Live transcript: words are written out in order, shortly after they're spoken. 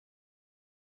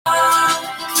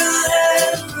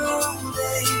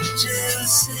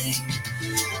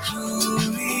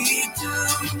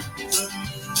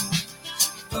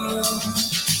Let every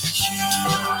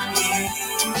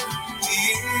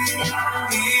heart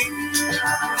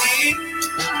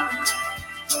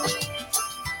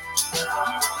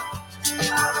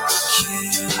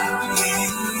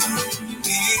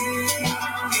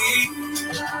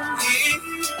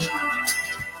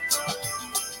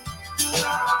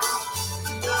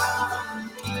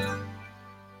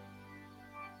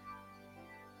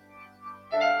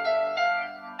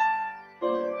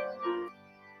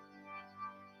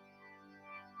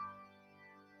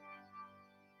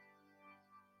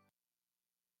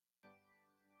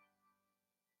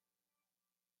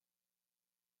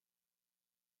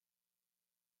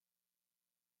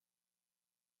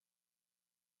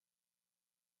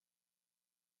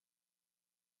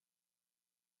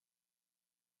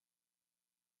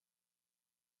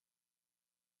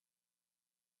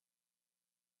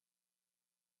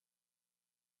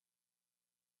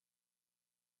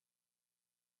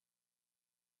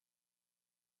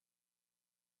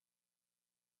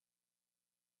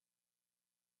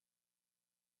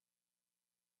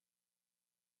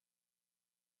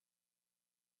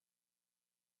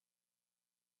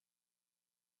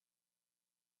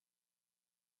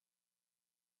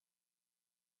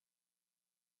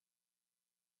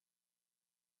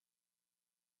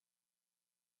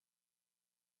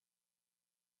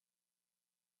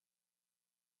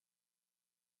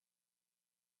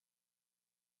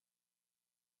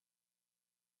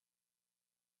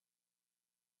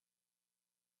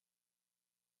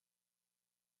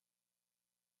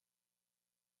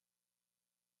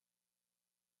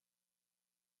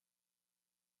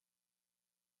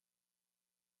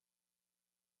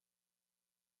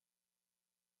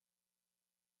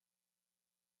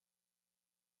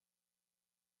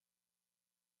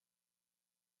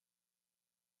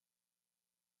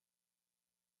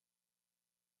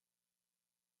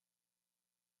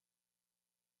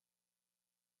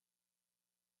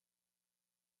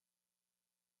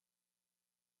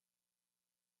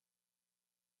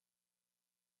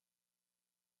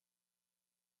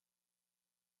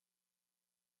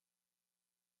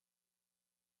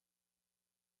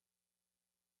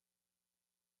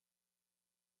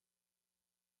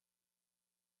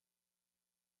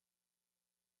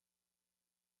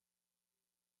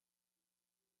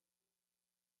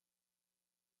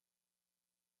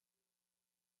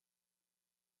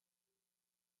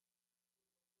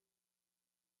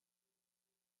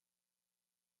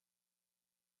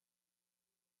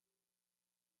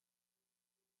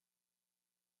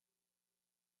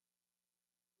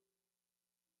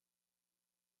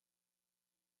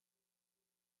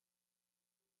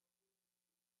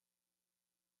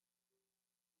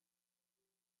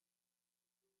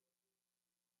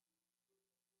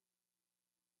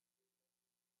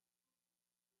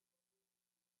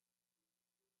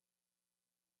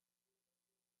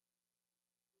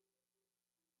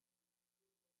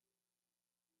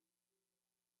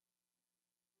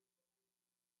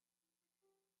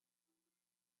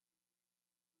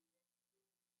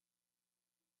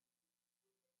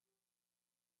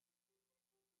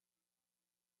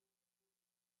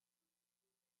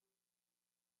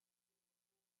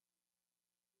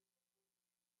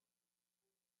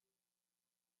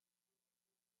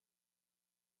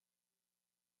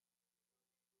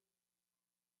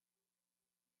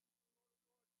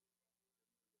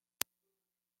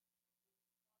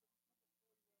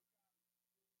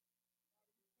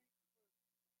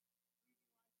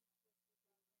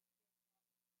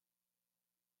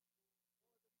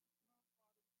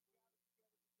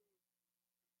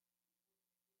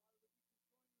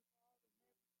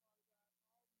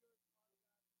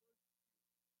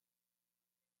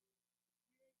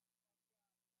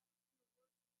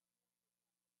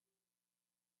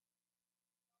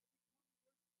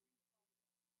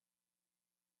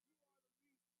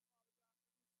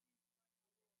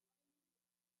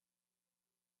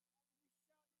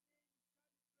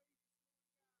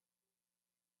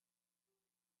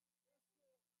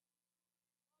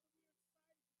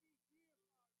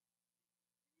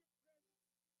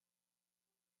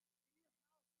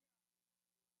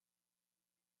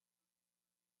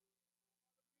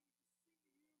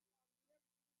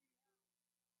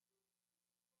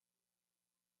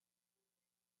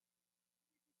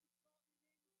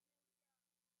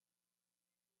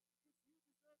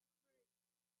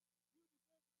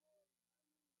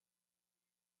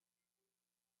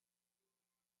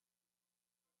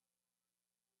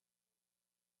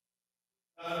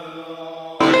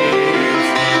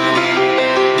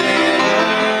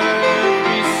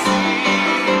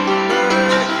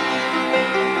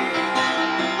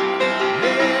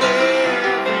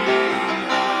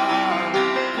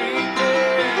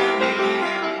me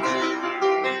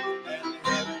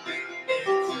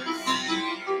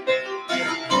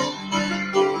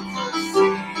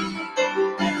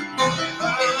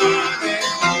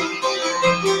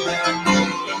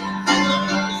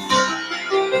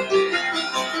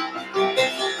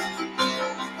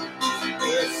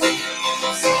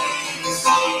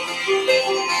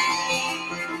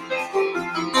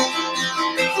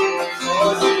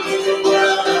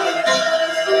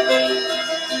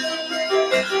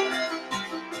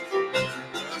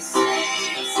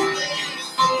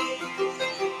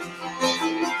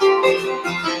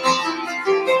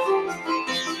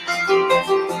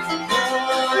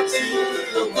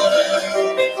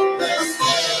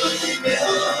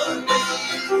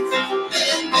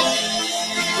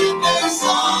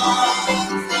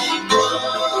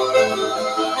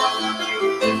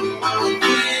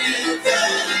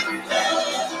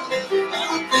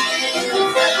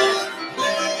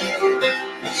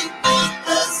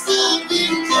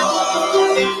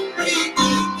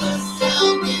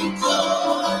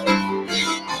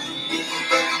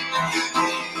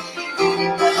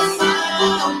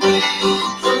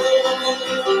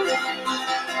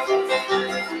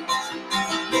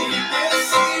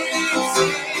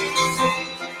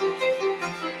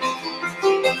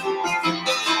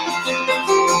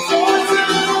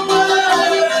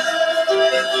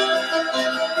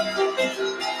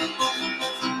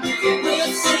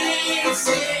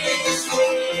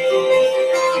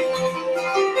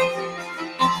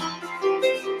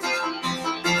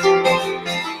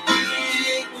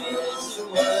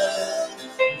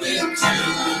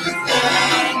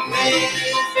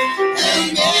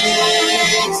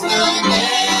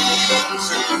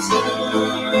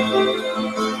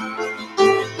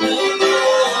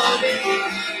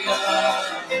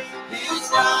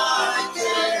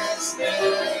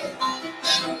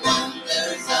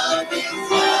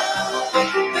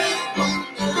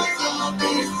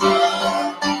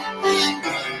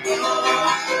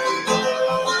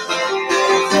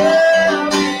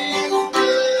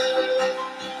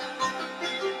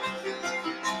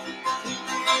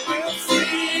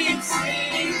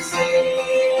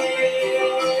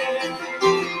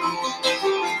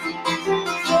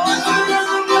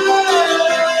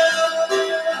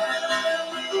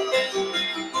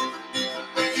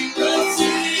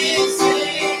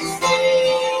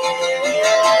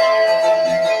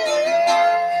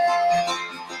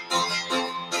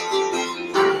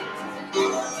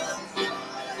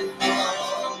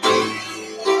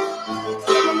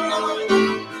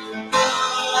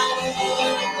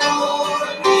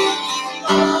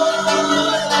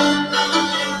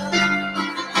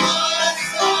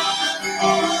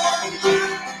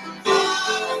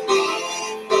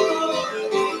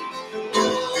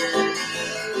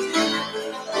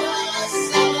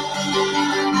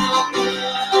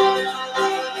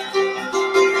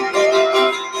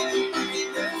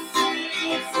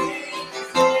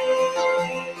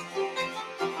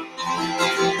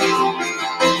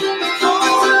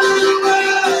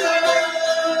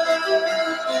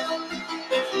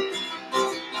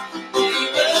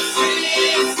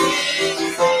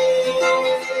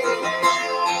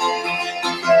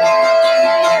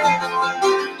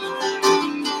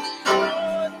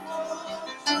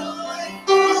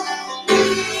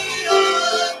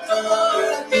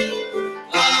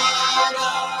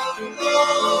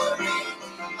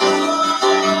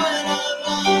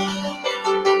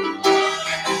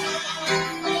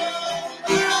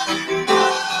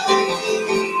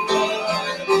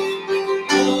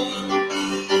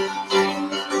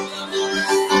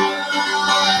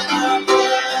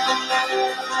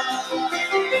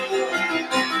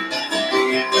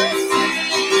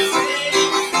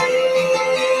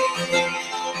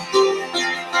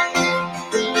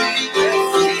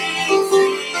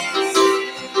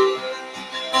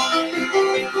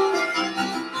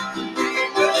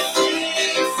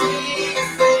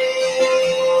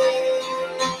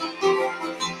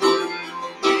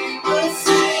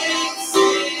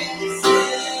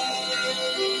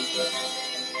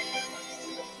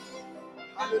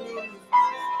Oh,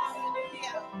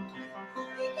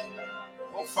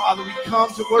 Father, we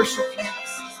come to worship you.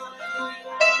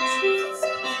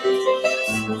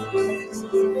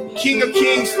 King of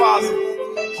Kings, Father, who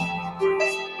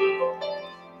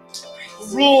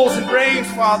rules and reigns,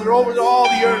 Father, over all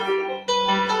the earth.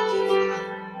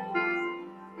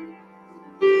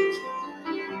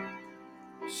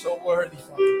 So worthy,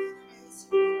 Father.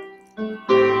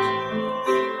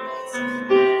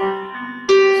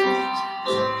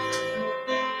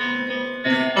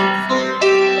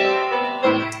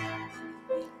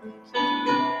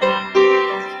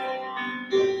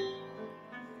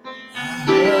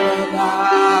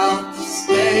 About the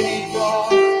stable,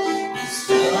 he's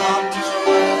come to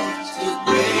earth to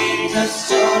bring us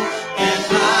joy, and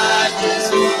I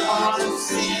just want to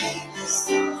sing this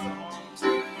song to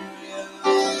you.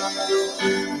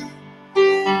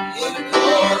 It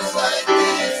goes like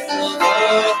this: the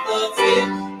birth of it,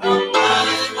 the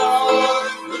mighty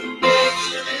Lord who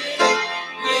made it,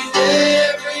 with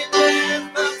every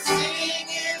breath I'm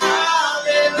singing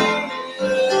hallelujah.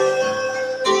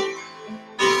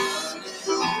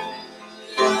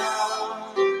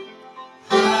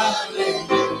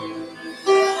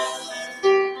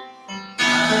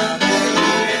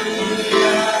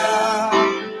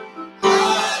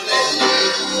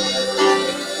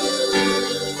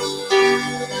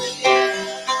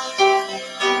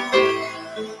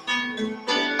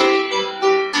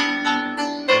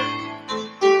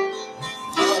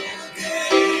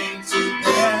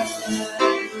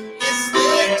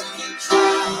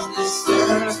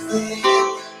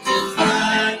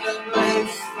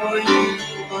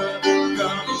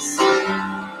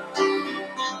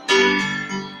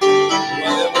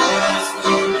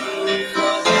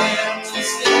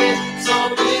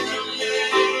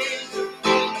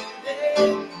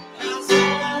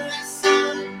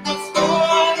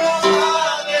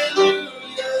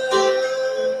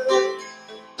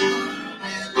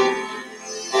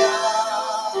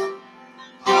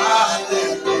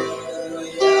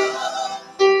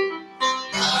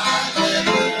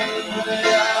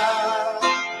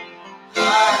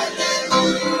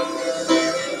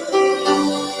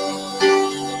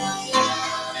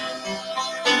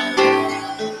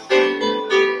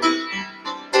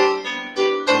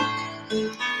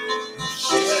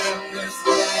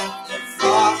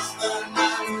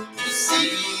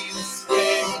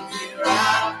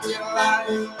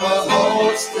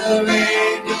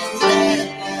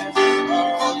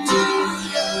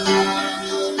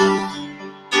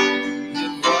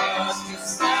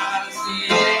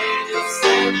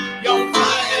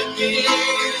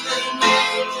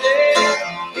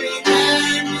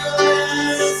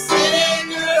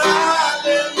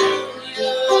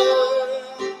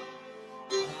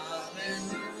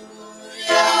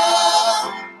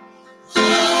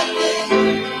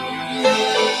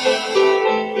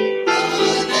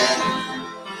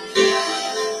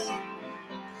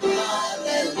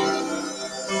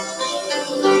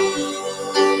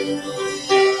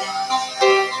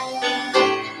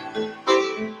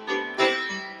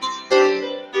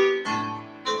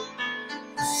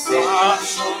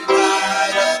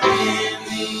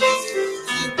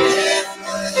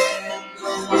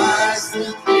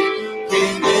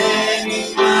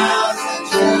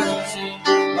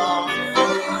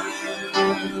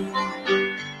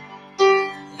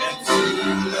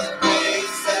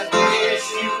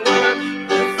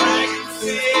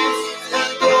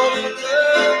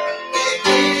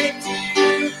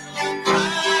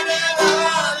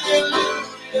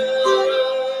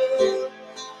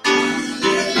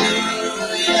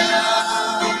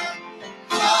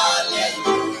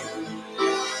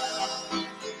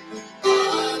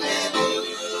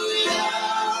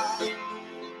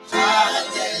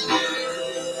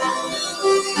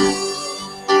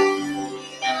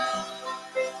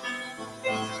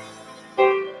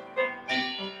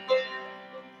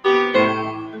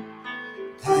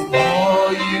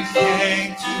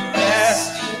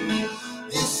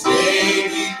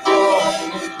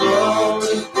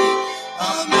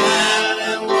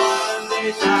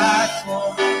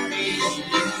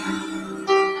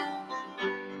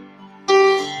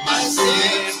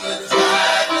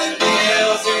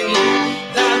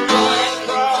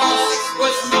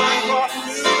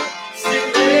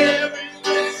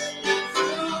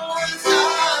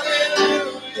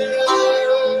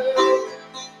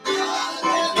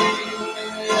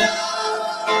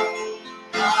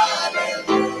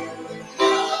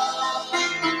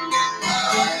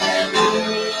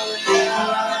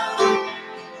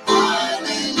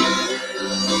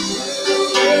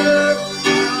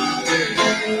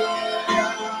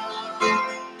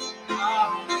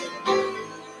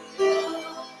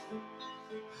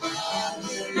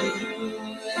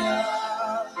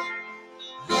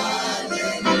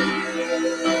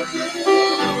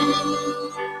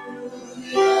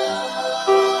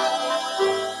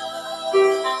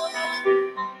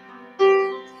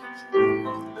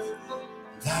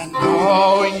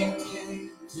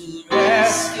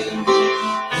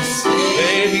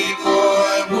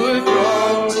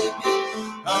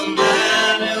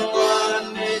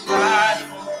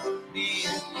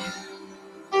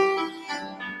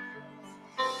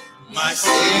 My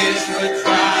sins were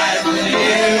dry, the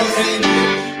nails in you,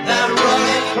 that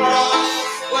rugged cross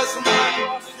was my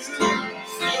cross too.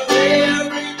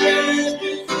 Every breath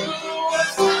you drew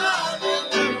was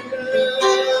hallelujah.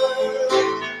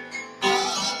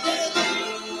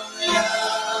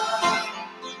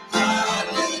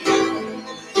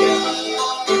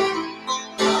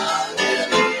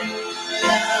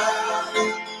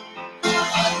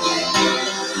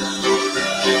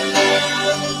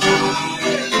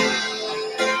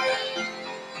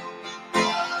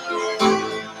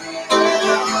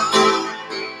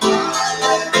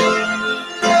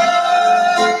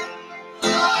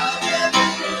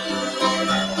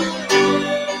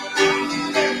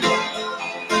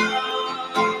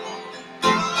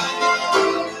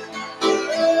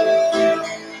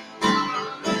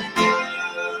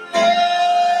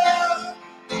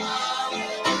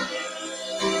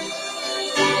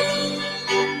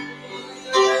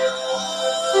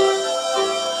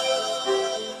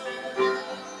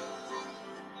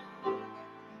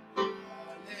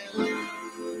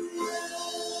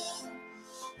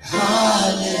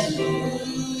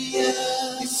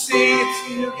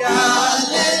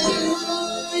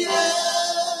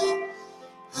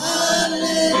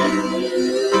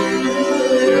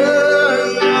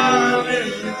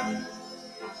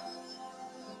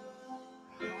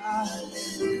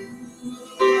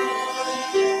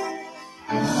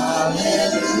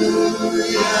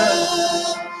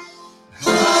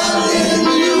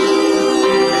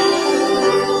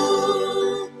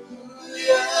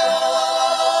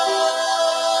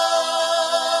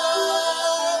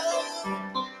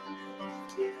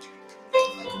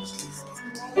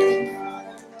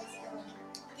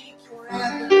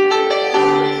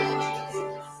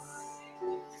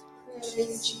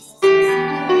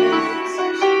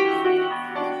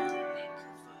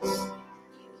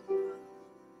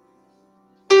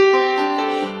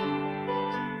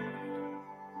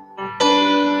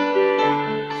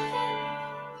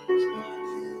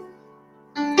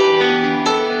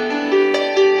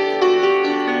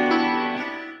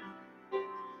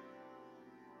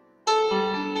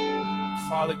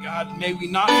 Father God, may we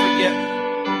not forget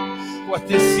what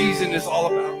this season is all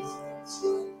about.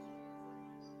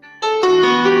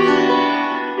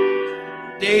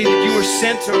 The day that you were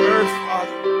sent to earth,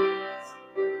 Father,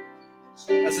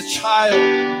 as a child.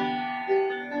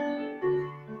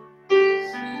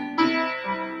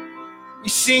 We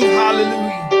sing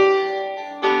hallelujah.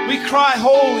 We cry,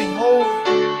 holy,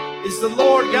 holy is the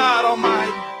Lord God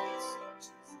Almighty.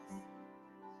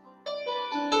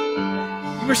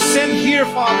 You were sent here,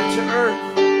 Father, to earth,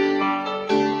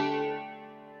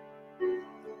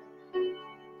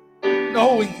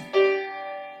 knowing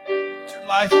that your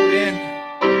life would end.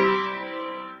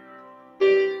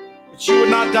 But you would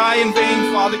not die in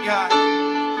vain, Father God.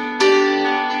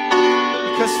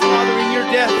 Because, Father, in your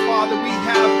death, Father, we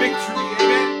have victory.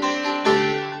 Amen.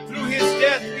 Through his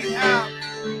death, we have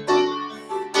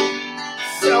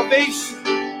salvation.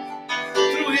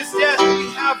 Through his death, we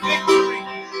have victory.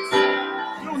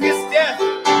 Through his death,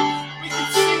 we can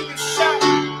sing and shout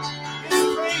his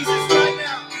praises right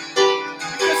now.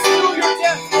 Because through your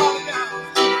death, Father God,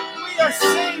 we are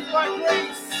saved by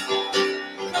grace.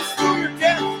 Because through your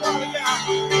death, Father God,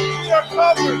 we are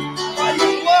covered by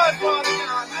your blood, Father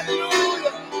God.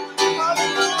 Hallelujah.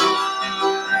 Hallelujah.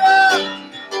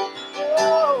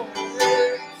 Oh,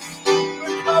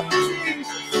 we're covered,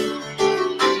 Jesus.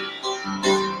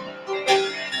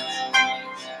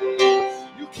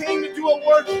 You came to do a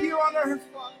work here on earth,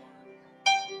 Father.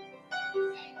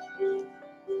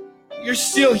 You're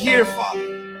still here, Father.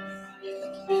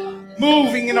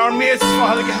 Moving in our midst,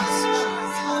 Father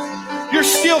God. You're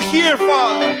still here,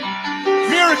 Father.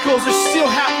 Miracles are still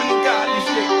happening, God, these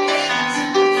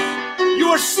days. You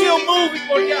are still moving,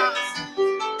 Lord God.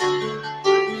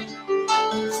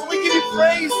 So we give you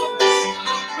praise, Lord.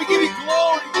 We give you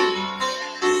glory.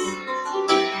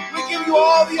 We give you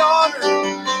all the honor.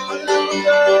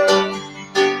 Hallelujah.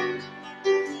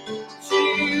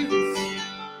 Jesus.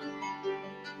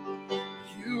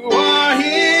 You are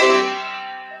here,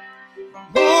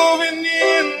 moving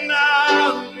in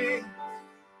our midst.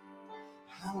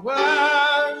 I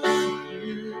worship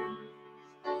you.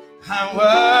 I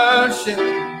worship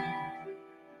you.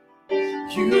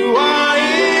 You are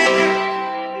here,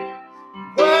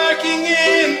 working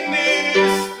in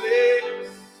this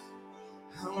place.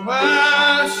 I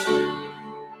worship you.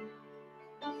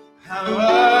 I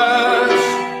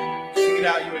worship you. Sing it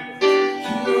out, you and me.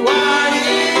 You are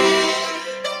here,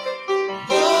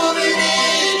 moving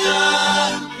in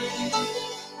our midst.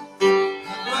 I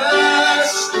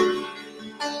worship you.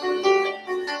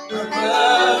 I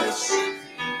worship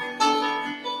you.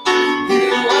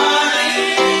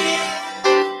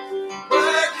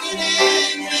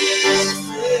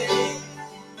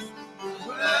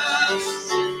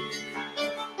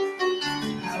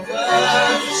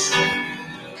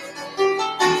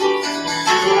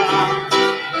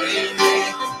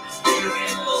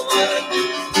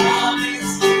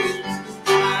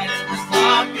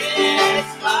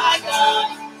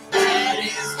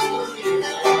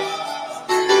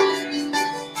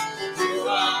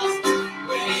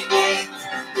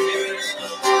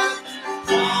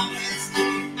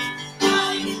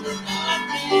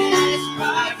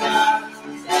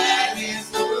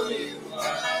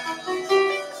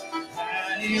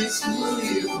 is who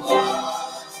you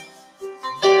are.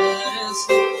 That is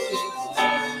who you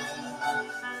are.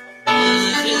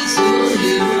 That is who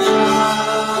you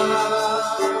are.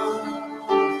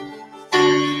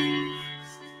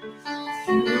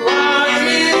 You are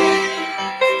here,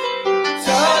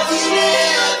 touching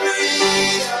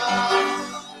every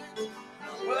heart.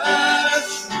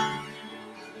 Worship,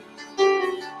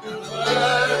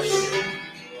 worship.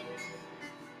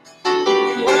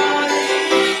 You are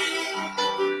here,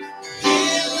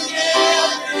 healing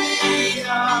every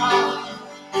heart.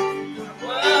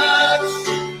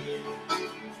 Worship,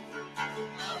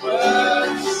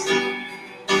 worship.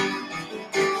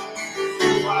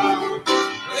 You are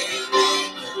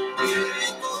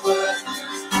miracle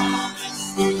workers,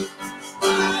 promise.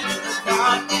 Light in the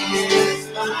darkness,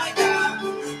 my God,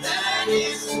 that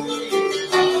is who you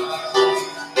are.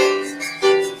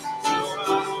 You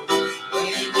are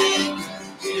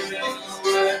waymaker, miracle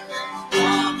worker,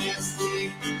 promise.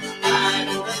 Light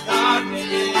in the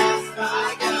darkness,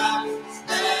 my God,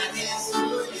 that is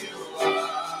who you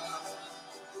are.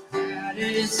 That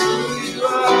is who you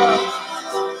are.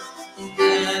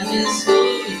 That is who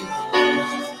you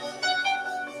are.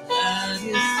 That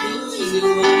is who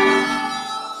you are.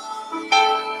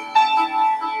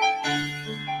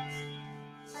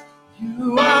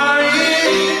 You are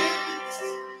here,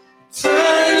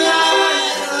 turn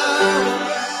light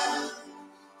around.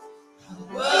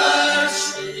 I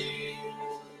worship you.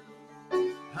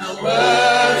 I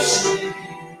worship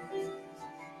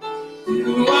you.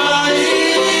 You are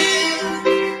here,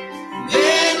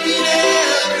 mending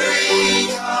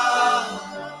every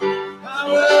heart.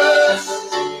 I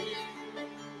worship you.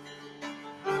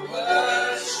 I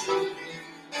worship you.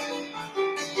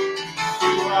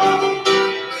 You are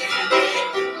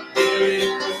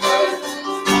miracle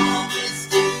worker,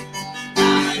 promise.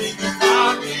 Light in the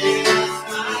darkness,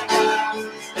 my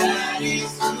God, that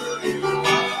is who you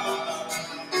are.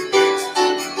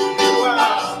 You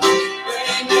are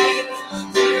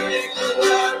waymaker, miracle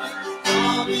worker,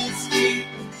 promise.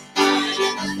 Light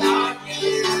in the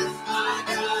darkness, my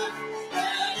God,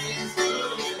 that is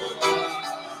who you are.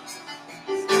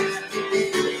 That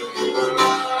is who you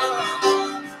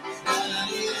are.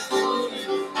 That is who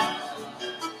you are.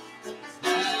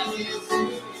 That is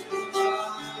who you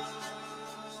are.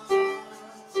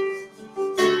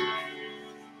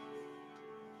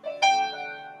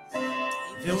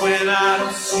 Even when I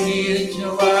don't see that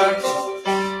you're working,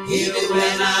 even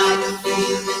when I don't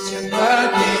feel that you're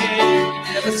working,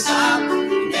 you never stop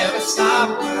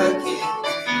working,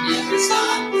 you never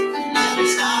stop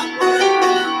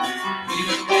working.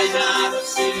 Even when I don't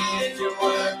see that you're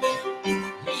working,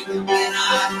 even when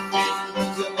I don't feel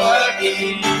that you're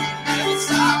working, you never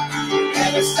stop working,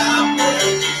 never stop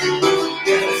working.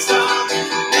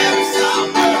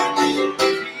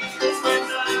 Even when I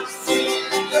don't see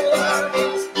that you're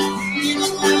working,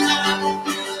 even when I don't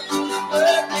feel that you're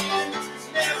working,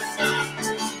 never stop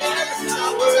working, never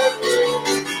stop working.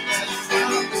 Even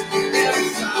when I don't see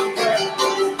that you're working,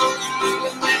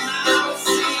 even when I don't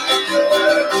see that you're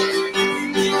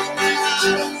working, never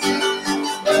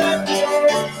stop working.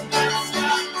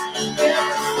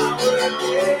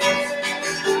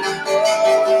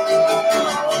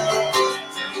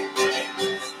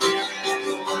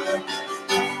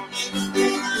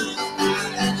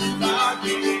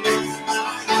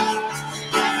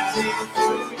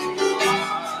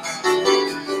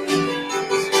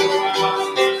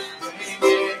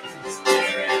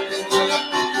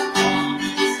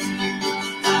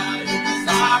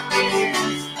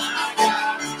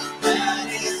 That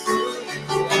is who you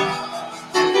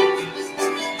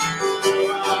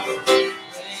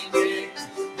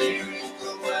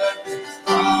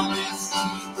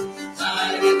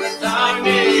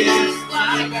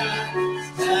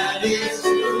That is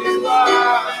who you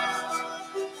are.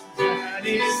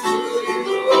 That is who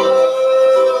you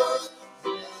are.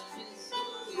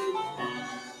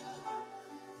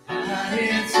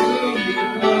 It's who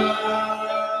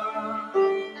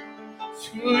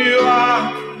you are.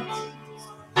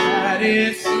 That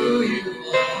is who you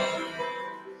are.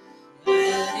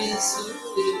 That is who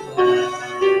you are.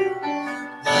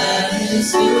 That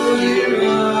is who you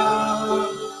are.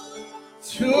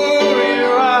 It's who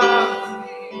you are.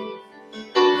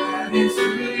 That is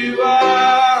who you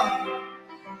are.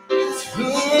 It's who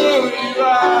you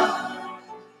are.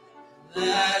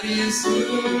 That is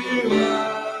who you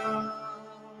are.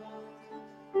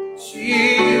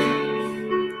 Jesus.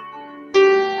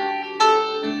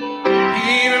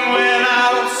 Even when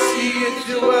I don't see it,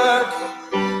 you're working.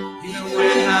 Even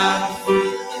when I don't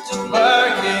feel it, you're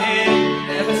working.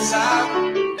 Never stop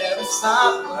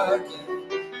working.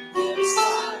 Never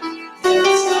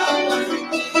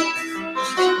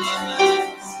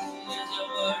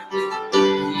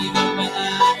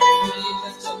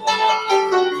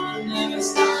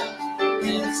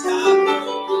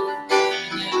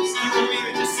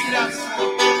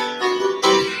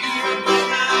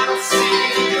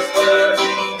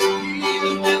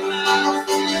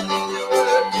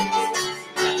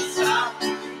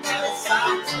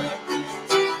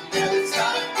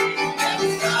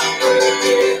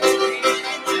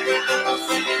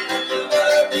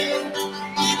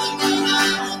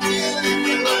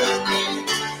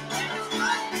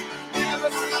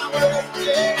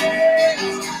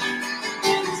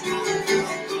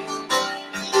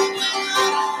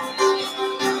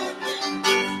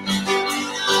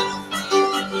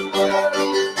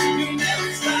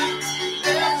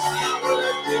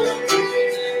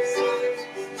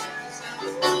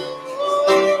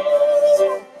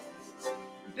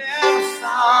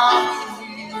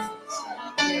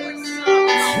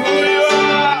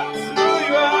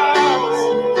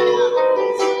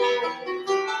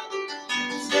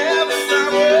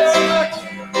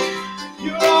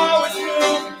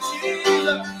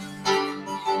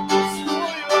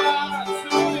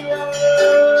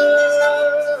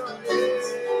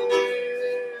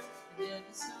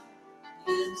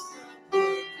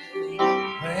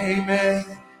Amen.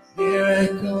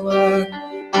 Miracle work,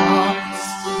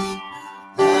 honesty,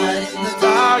 light in the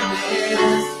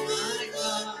darkness.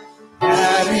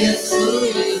 That is who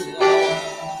you are.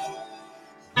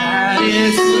 That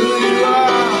is who you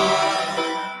are.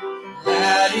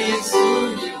 That is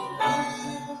who you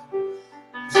are.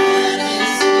 That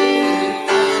is who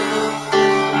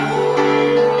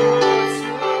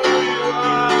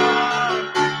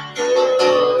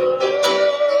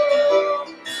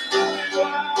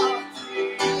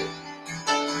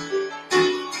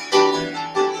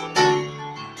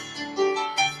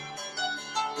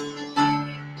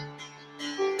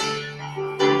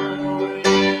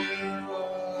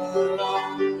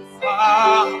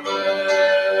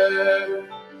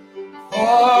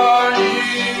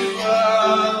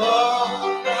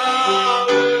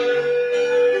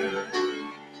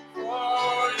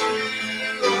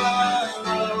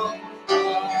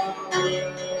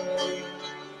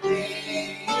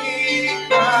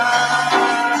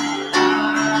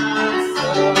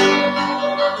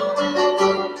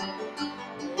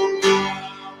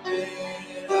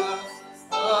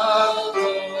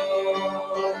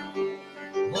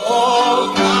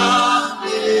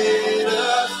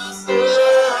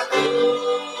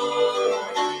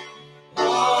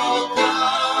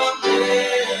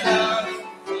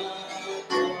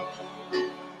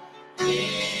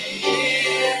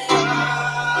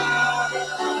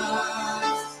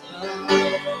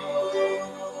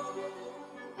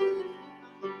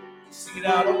sing it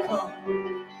out, oh come.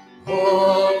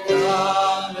 Oh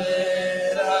come,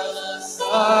 let us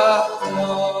adore.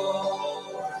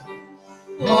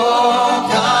 Oh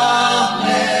come,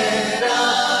 let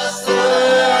us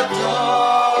adore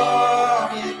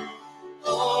Him.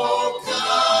 Oh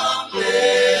come,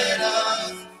 let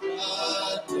us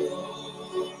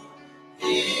adore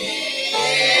Him.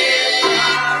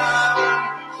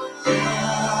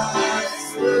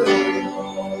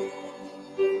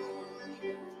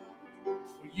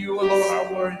 You alone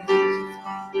are worthy.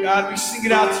 God, we sing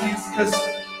it out to you because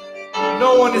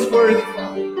no one is worthy,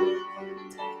 Father.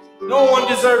 No one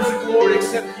deserves the glory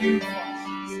except you, Father.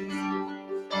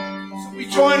 So we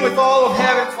join with all of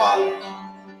heaven, Father,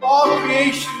 all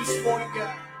creation this morning,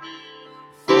 God.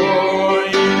 For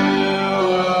you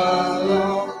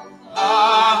alone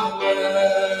are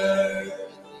worthy.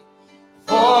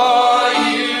 For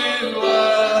you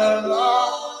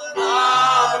alone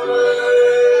are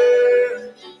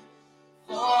worthy.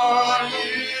 For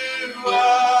you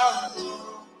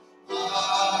alone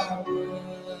are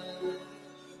worthy.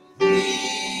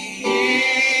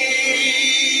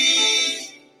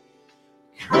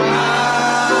 Christ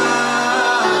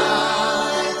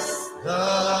the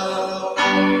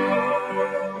Lord.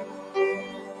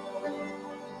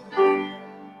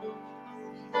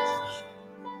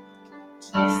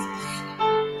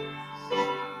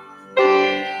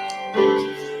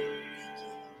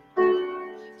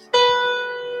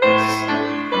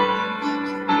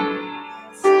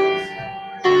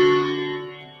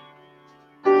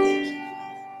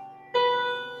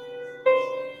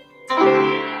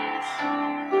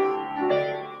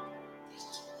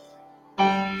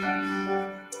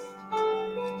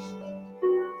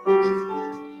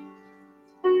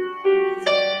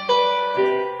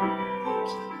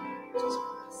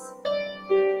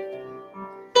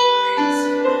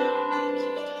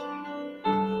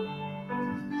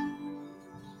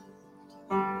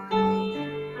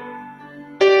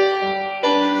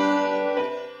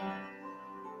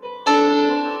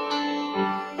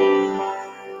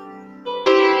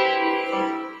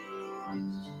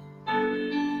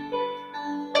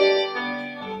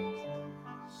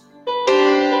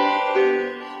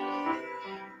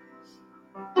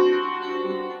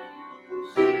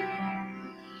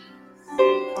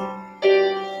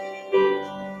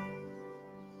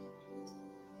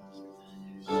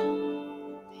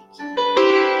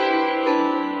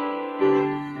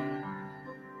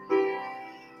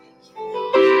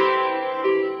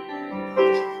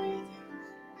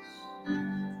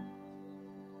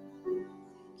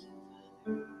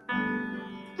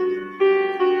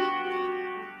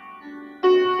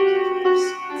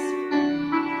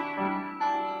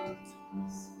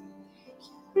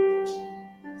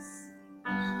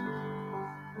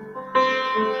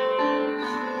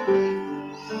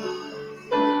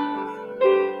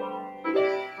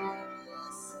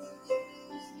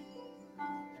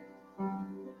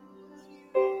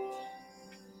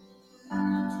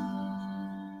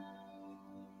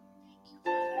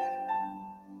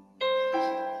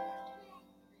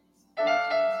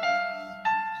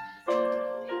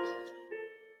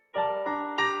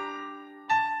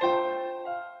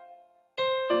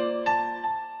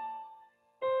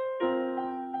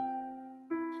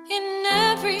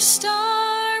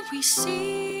 star we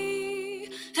see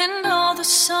and all the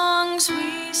songs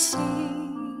we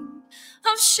sing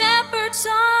of shepherds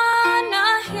on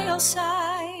a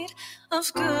hillside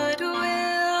of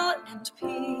goodwill and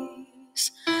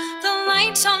peace, the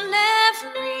lights on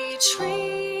every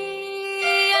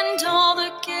tree and all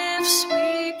the gifts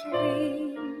we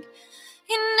bring.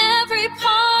 In every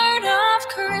part of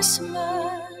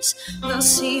Christmas, we'll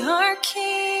see our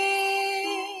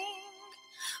King.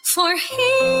 For He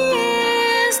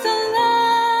is the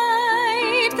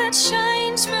light that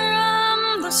shines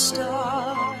from the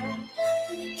star.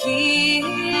 He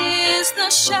is the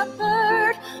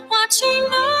shepherd watching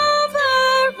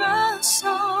over us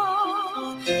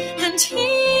all. And He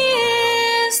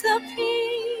is the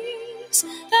peace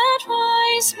that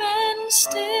wise men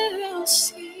still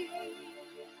seek.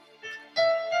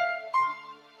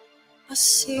 A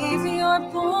Savior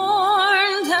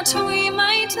born that we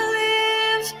might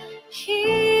live, He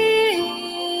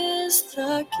is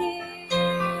the gift.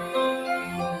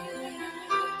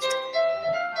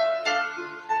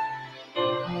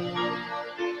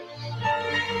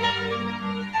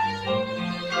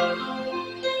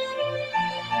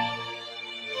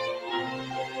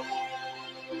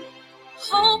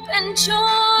 Hope and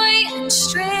joy and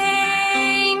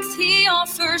strength He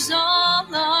offers all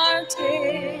our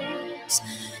days.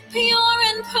 Pure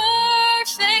and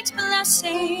perfect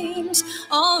blessings,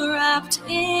 all wrapped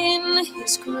in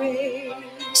His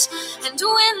grace. And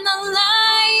when the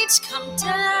lights come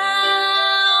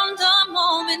down, the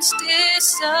moments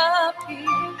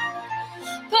disappear.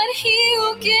 But He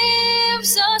who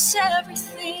gives us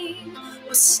everything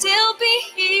will still be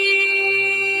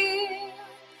here.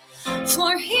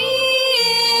 For He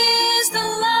is the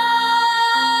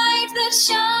light that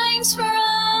shines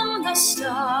from the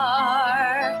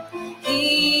star.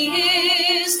 He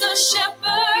is the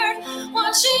shepherd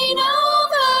watching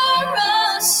over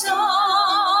us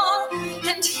all.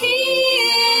 And He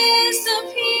is the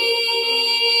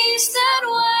peace that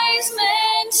wise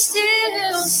men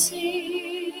still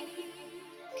seek.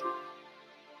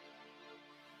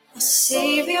 A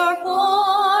Savior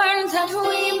born that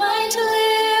we might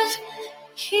live,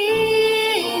 He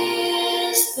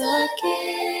is the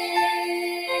gift.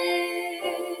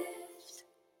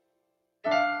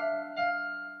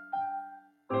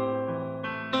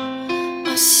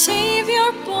 A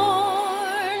Savior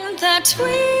born that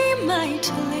we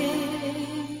might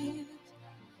live,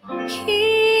 He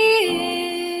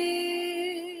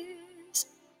is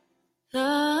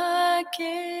the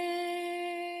gift.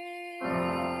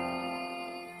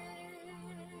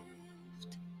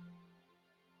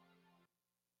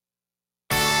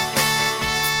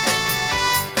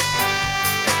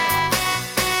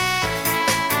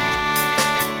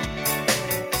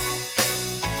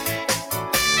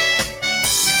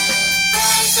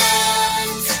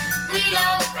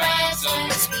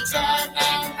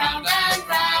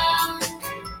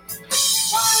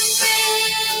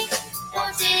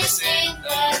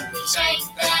 Shake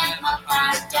them up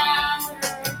and down.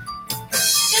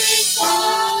 Big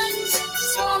ones,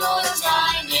 small or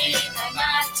tiny, no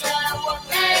matter what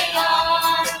they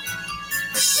are.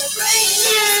 The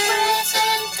greatest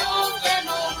present of them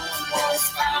all was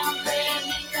found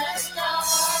beneath the star.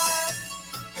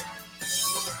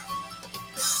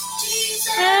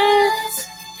 Jesus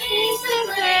is the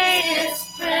greatest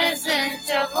present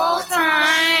of all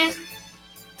time.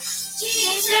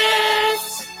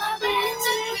 Jesus, a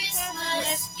better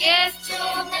Christmas gift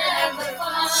you'll never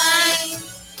find.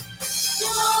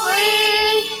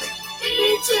 Glory be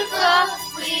to God,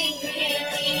 we hear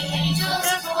the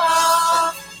angels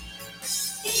call.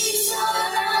 He's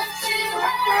on earth to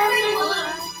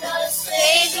everyone, the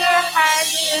Savior has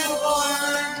been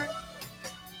born.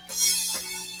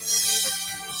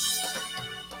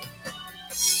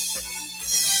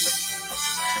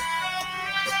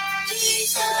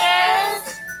 Jesus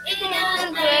is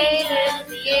the greatest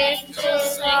gift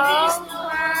of all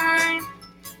time.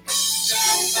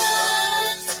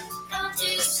 Shepherds come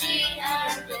to see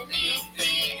and beneath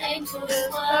the angels'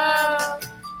 world.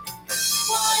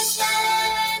 Wise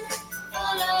men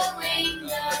following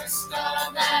the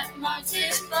star that marks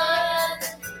His birth.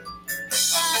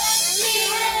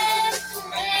 Bethlehem,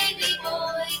 baby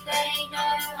boy, they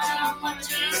know how much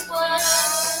He's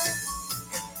worth.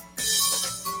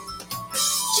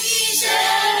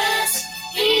 Jesus,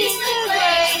 He's the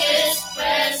greatest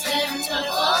present of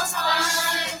all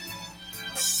time.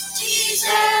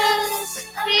 Jesus,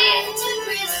 a little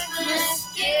Christmas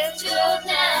gift you'll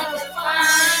never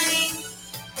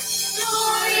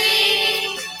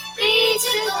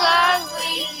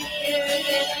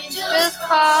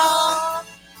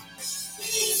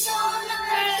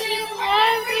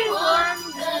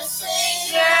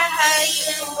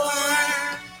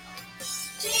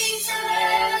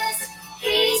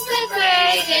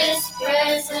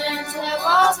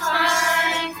all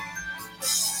time.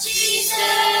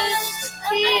 Jesus,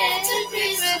 the answer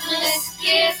Christmas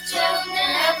gift you'll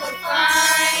never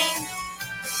find.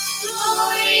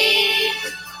 Glory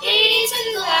be to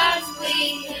God, we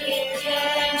hear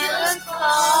angels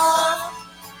call.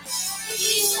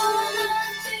 He's on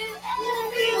unto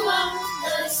everyone,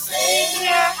 the Savior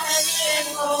has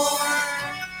been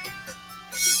born.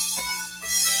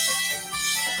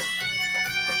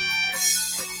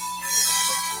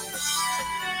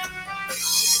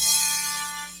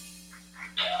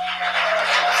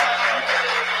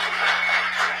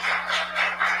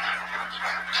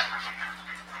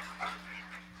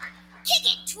 Kick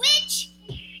it, Twitch!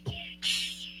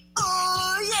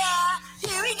 Oh yeah,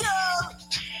 here we go.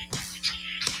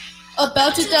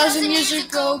 About 2,000 years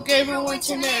ago, Gabriel went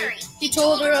to Mary. He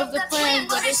told her of the plan,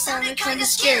 but it sounded kind of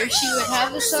scary. She would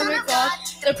have the Son of God,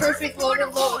 the perfect Lord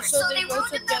of Lords. So they rode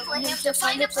to Bethlehem to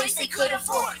find a place they could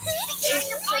afford. They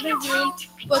found a room,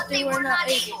 but they were not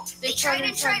able. They tried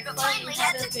and tried, but finally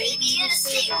had a baby in a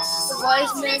stable. The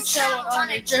wise men traveled on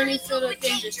a journey filled with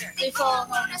dangers. They followed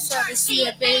on the star to see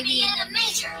a baby in a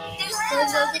manger. They heard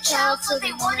of the child, so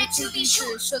they wanted to be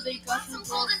sure. So they got some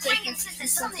gold fragrance and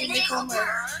something they call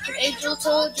myrrh. An angel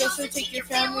told Joseph, take your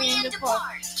family and depart.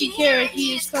 Take care,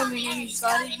 he is coming and he's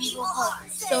got an evil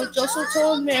heart. So Joseph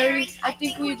told Mary, I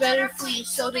think we better flee.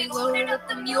 So they loaded up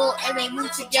the mule and they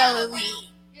moved to Galilee.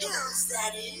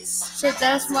 That is. So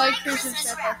that's my Christmas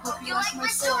wrap. I hope you like my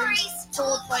stories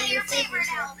told by your favorite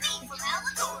girl.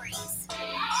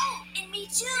 Oh, and me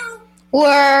too.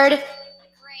 Word. Great.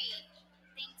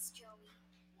 Thanks, Joey.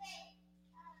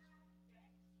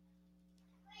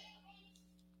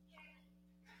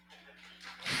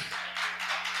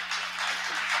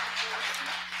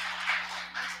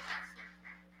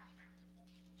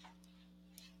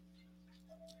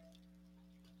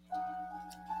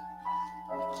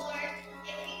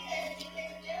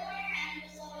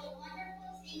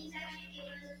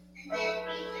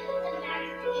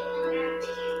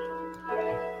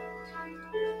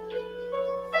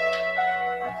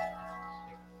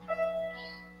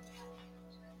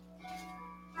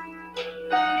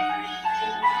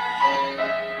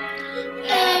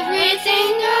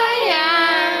 Everything I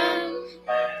am,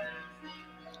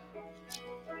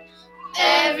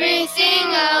 everything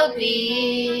I'll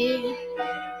be,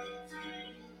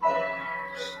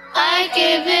 I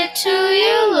give it to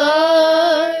you,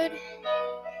 Lord.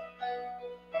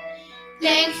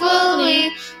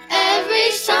 Thankfully,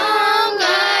 every song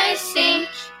I sing,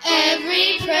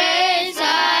 every praise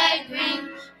I bring,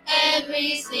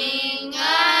 everything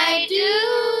I do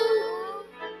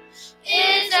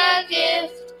is a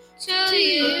gift to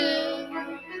you.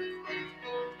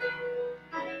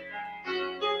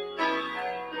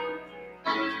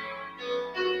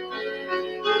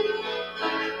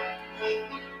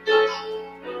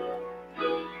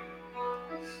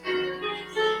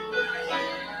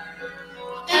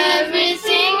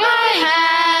 Everything I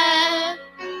have,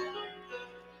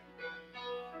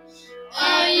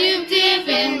 you've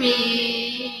given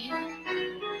me.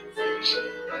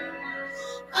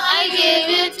 I give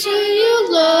it to you,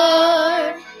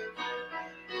 Lord.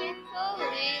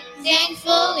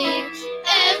 Thankfully,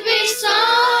 every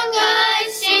song I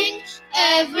sing,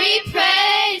 every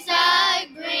praise I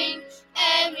bring,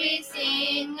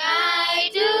 everything I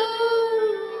do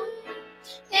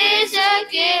is a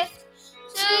gift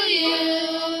to you.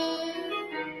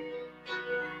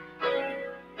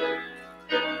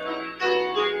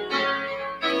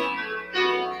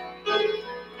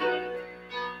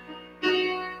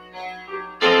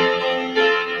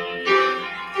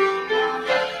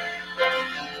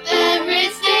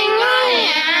 Everything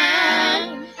I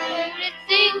am,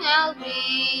 everything I'll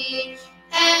be,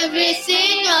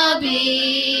 everything I'll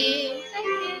be,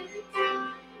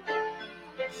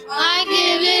 I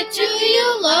give it to you,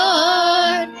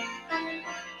 Lord.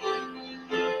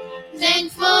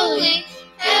 Thankfully,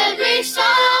 every song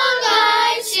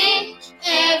I sing,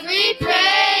 every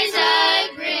praise I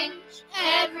bring,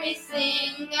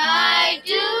 everything I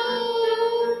do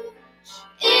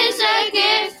is a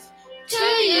gift to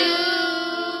you.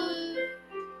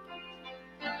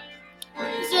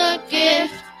 It's a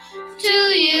gift to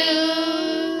you.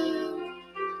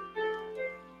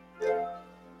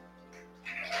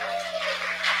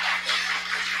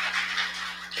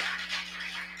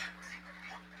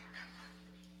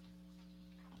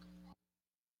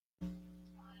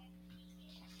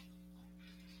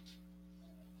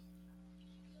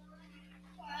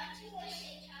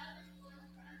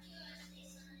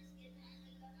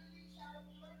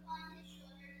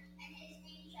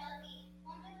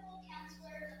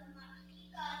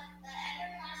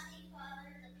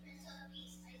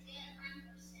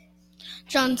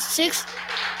 John 6.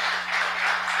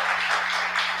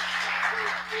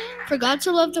 For God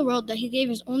so loved the world that he gave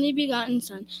his only begotten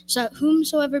Son, so that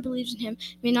whomsoever believes in him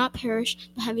may not perish,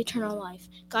 but have eternal life.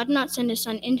 God did not send his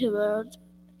Son into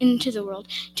the world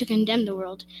to condemn the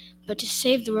world, but to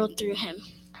save the world through him.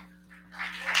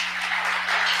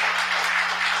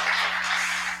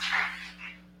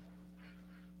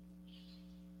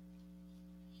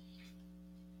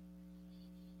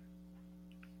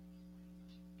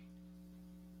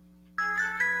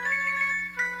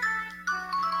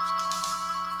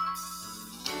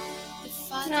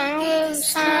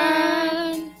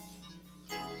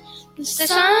 The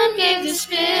Son gave the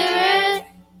Spirit.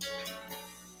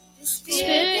 The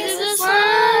Spirit gives us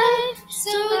life,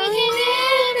 so we can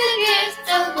give the gift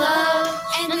of love.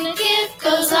 And the gift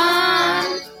goes on.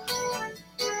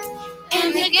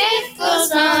 And the gift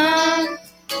goes on.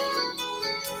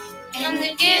 And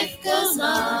the gift goes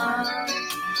on.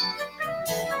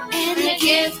 And the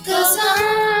gift goes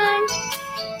on.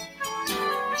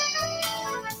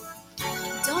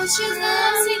 Don't you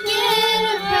love to get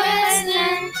a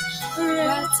present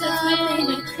wrapped up in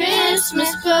a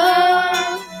Christmas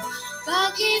bow?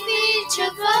 God gave each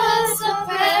of us a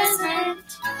present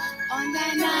on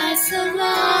that night so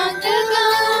long ago.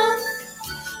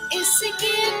 It's a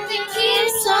gift that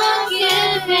keeps on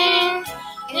giving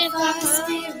if our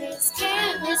spirits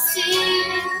can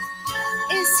receive.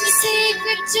 It's a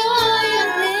secret joy of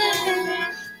living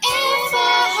if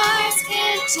our hearts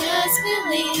can just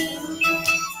believe.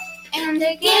 And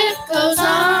the gift goes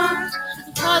on.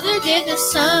 The Father gave the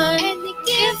Son, and the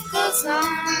gift goes on.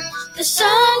 The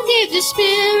Son gave the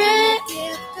Spirit, the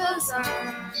gift goes on.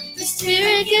 The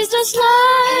Spirit gives us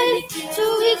life, so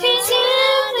we can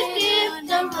give the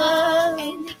gift of love.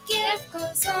 And the gift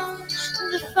goes on.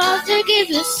 The Father gave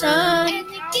the Son, and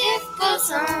the gift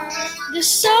goes on. The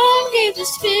Son gave the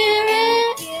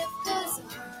Spirit, the gift goes on.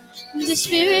 The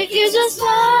Spirit gives us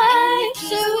life,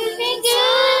 so we can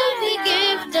give the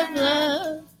gift of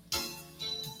love.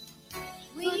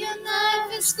 When your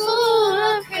life is full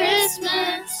of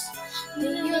Christmas,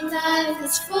 when your life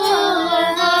is full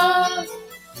of love,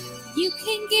 you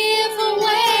can give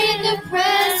away the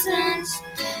presents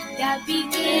that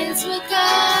begins with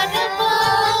God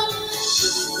above.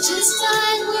 Just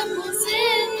like ripples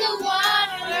in the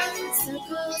water,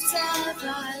 circles of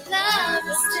our love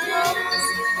extends.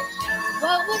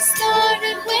 What was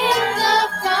started with the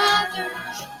Father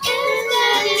is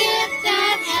that gift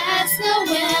that has no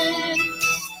end.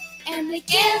 And the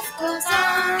gift goes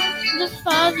on. The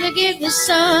Father gave the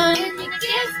Son, and the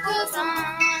gift goes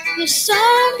on. The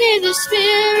Son gave the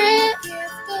Spirit, the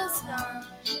gift goes on.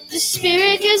 The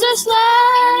Spirit gives us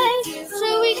life,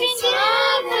 so we can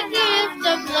give the gift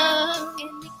of love.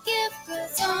 And the gift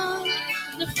goes on.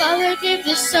 The Father gave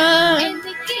the Son, and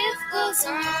the gift goes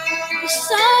on. The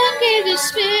Son gave the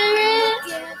Spirit, the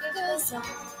gift goes on.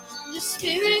 The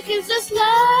Spirit gives us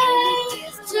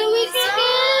life, so we can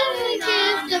give the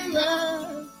gift of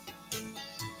love.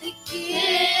 The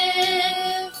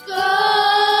gift goes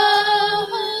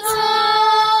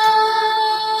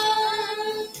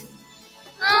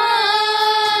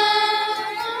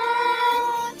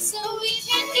on, so we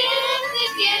can give the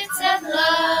gift of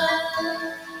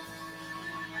love.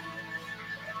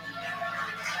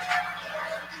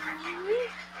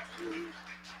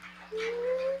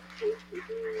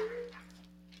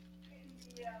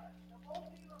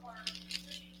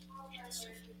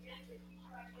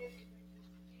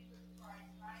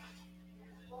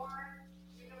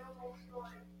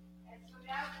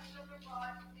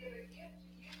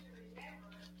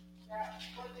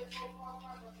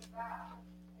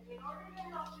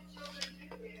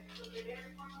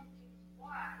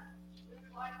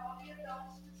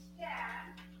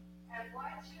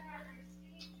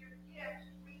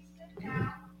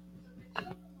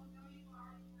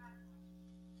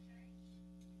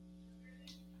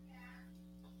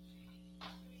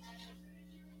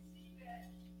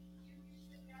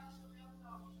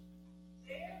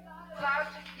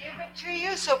 To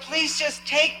you, so please just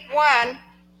take one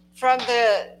from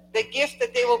the gift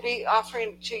that they will be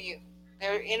offering to you.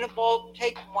 They're in a bowl.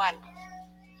 Take one.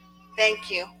 Thank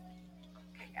you.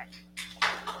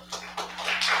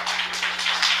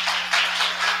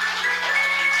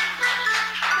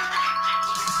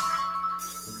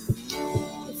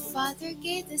 The Father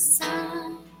gave the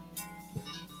Son.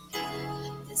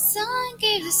 The Son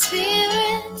gave the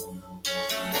Spirit.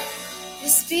 The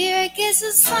Spirit gives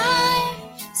us life,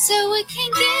 so we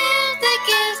can give the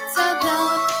gift of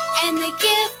love. And the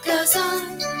gift goes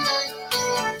on.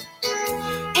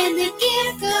 And the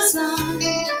gift goes on.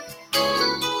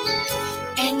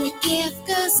 And the gift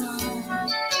goes on.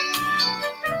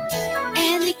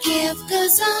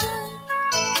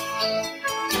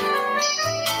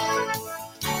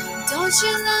 Would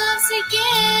you love to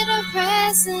get a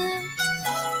present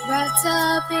wrapped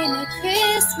up in a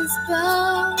Christmas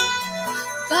bow?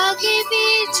 God gave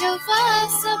each of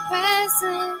us a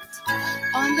present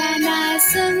on that night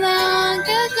so long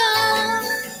ago.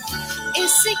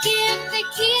 It's a gift that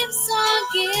keeps on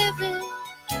giving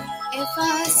if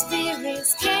our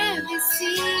spirits can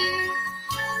receive.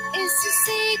 It's the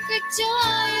secret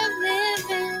joy of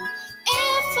living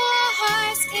if our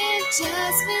hearts can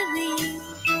just believe.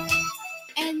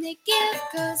 And the gift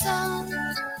goes on, the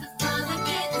Father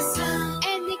gave the Son,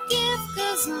 and the gift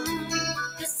goes on,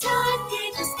 the Son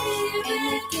gave the Spirit, and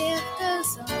the gift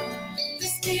goes on, the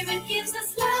Spirit gives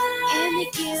us life, and the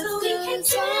gift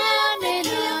goes on and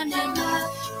on and on,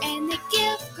 and the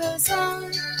gift goes on,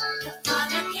 the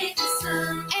Father gave the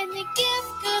Son, and the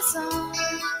gift goes on,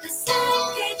 the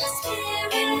Son gave the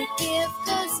Spirit, and the gift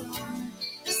goes on,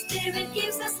 the Spirit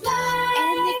gives us life,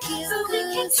 and the gift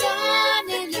goes on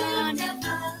and on and on.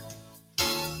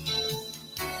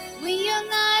 When your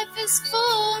life is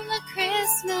full of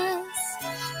Christmas,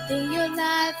 then your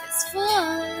life is full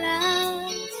of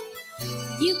love.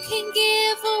 You can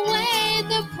give away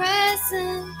the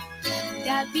present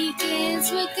that begins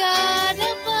with God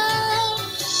above.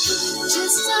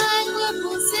 Just like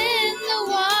ripples in the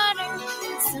water,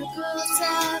 circles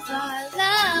of our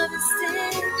love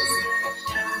extends.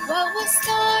 What was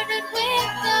started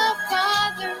with the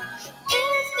Father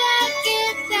is that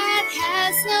gift that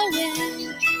has no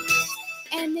end.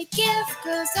 And the gift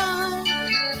goes on, the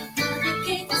Father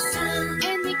gave the Son,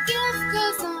 and the gift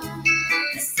goes on,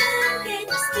 the Son gave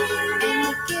the Spirit, and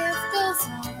the gift goes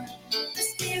on, the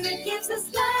Spirit gives us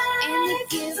life, and the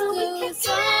gift goes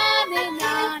on and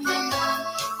on and on,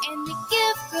 and the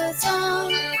gift goes on,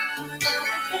 the Father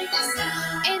gave the Son,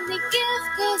 and the gift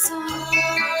goes on, the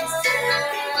Son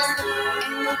gave the Spirit,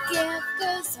 and the gift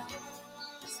goes on,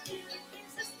 the Spirit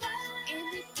gives us life, and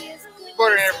the gift goes on. Good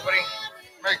morning, everybody.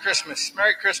 Merry Christmas.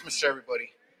 Merry Christmas to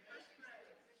everybody.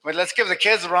 But let's give the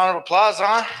kids a round of applause,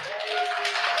 huh?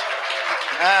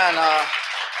 And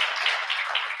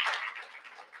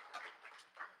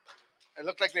it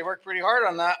looked like they worked pretty hard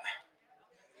on that.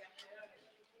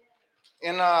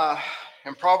 In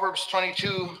Proverbs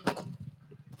 22:6,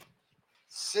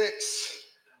 it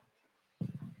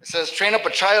says, train up a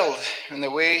child in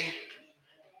the way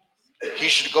he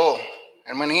should go,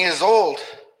 and when he is old,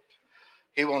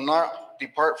 he will not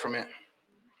depart from it.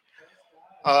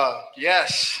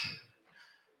 Yes.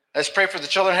 Let's pray for the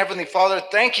children. Heavenly Father,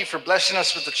 thank you for blessing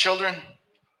us with the children.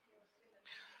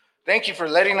 Thank you for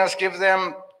letting us give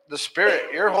them the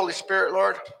Spirit, your Holy Spirit,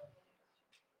 Lord.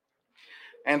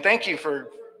 And thank you for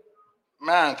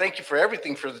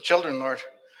everything for the children, Lord.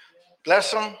 Bless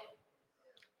them.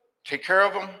 Take care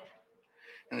of them.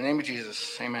 In the name of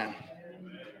Jesus, amen.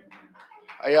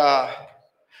 I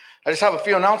just have a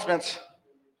few announcements.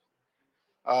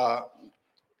 I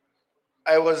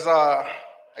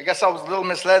guess I was a little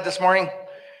misled this morning.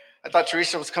 I thought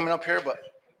Teresa was coming up here, but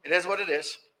it is what it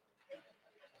is.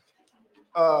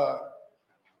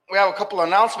 We have a couple of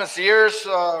announcements. The year's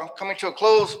coming to a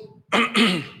close.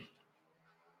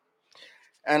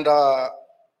 And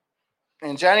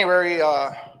in January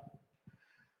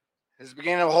is the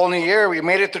beginning of a whole new year. We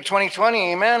made it through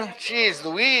 2020. Amen. Jeez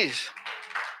Louise.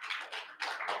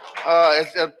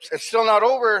 It's still not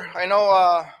over. I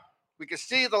know we can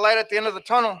see the light at the end of the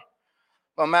tunnel,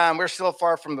 but man, we're still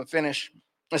far from the finish.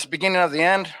 It's the beginning of the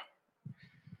end.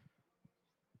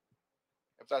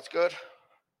 If that's good.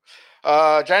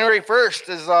 January 1st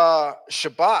is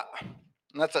Shabbat,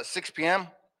 and that's at 6 p.m.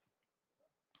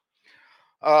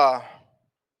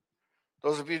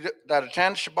 Those of you that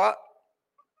attend Shabbat,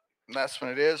 that's when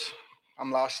it is.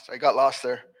 I'm lost. I got lost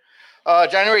there.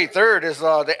 January 3rd is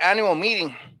the annual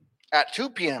meeting at 2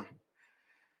 p.m.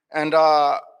 And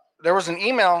there was an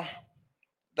email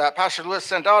that Pastor Lewis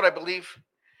sent out, I believe.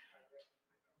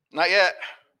 Not yet.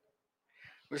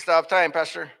 We still have time,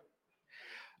 Pastor.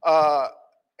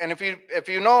 And if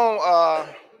you know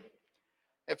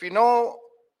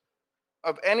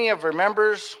of any of our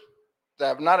members that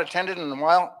have not attended in a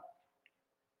while,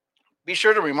 be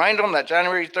sure to remind them that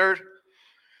January 3rd,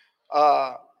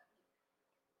 that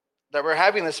we're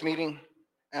having this meeting,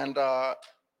 and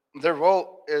their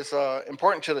vote is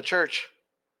important to the church.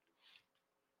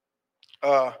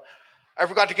 I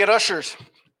forgot to get ushers.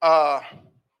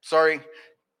 Sorry.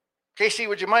 Casey,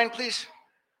 would you mind, please?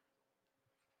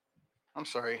 I'm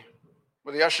sorry.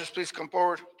 Will the ushers please come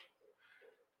forward?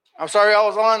 I'm sorry I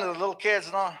was on to the little kids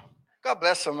and all. God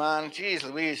bless them, man. Jeez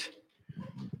Louise.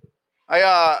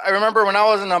 I remember when I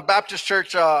was in a Baptist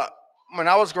church when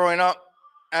I was growing up,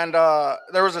 And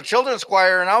there was a children's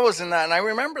choir, and I was in that, and I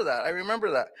remember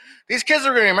that. These kids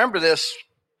are going to remember this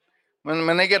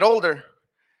when they get older.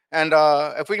 And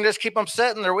if we can just keep them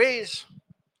set in their ways,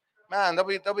 man,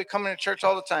 they'll be coming to church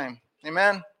all the time.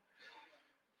 Amen.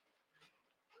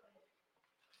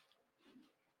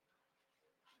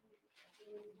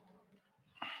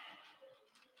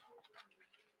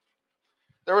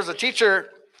 There was a teacher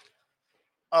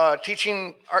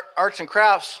teaching arts and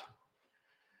crafts,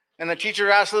 and the teacher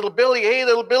asked little Billy, "Hey,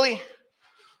 little Billy,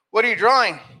 what are you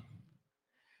drawing?"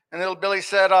 And little Billy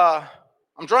said, "I'm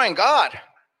drawing God."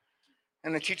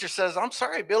 And the teacher says, "I'm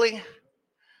sorry, Billy.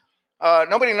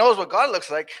 Nobody knows what God looks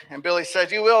like." And Billy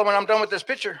says, "You will when I'm done with this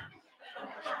picture."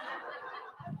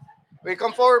 Will you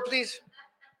come forward, please?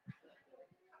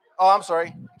 Oh, I'm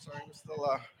sorry. We're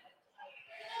still,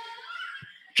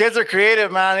 kids are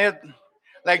creative, man.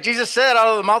 Like Jesus said, out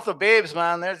of the mouth of babes,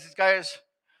 man. There's these guys.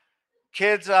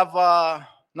 Kids have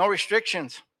no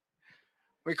restrictions.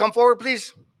 Will you come forward,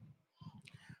 please?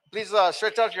 Please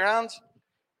stretch out your hands.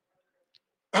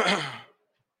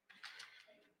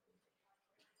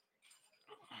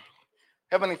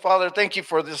 Heavenly Father, thank you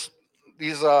for these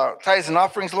tithes and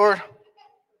offerings, Lord.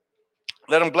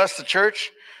 Let them bless the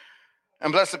church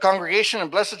and bless the congregation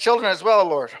and bless the children as well,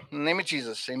 Lord. In the name of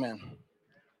Jesus, amen.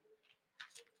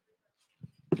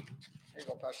 Here you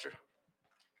go, Pastor.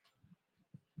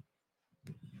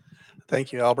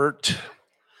 Thank you, Albert.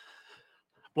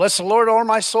 Bless the Lord, all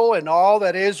my soul, and all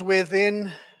that is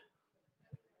within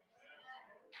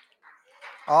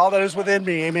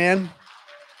me. Amen.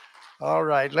 All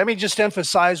right. Let me just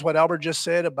emphasize what Albert just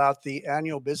said about the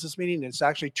annual business meeting. It's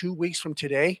actually 2 weeks from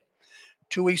today.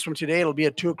 2 weeks from today, it'll be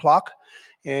at 2:00.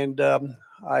 And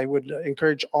I would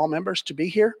encourage all members to be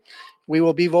here. We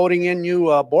will be voting in new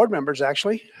board members,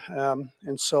 actually. And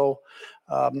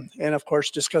of course,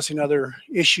 discussing other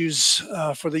issues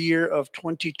for the year of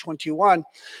 2021.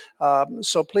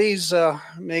 So please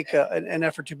make an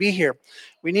effort to be here.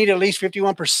 We need at least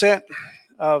 51%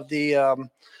 of the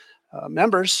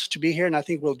members to be here, and I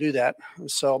think we'll do that.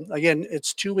 So again,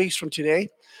 it's 2 weeks from today,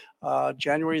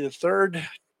 January the 3rd,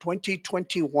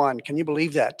 2021. Can you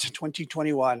believe that?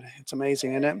 2021. It's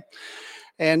amazing, isn't it?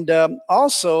 And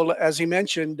also, as he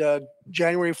mentioned,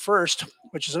 January 1st,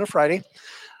 which is on a Friday,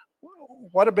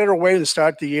 what a better way to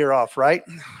start the year off, right?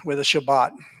 With a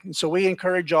Shabbat. And so we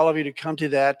encourage all of you to come to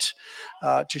that,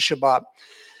 to Shabbat.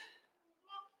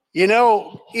 You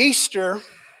know, Easter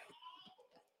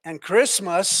and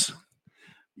Christmas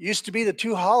used to be the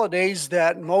two holidays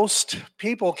that most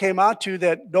people came out to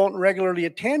that don't regularly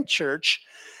attend church.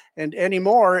 And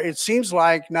anymore, it seems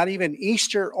like not even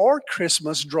Easter or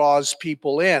Christmas draws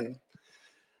people in.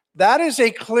 That is a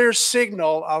clear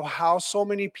signal of how so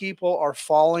many people are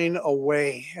falling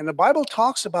away. And the Bible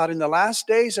talks about in the last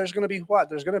days, there's going to be what?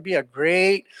 There's going to be a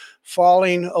great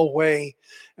falling away.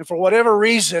 And for whatever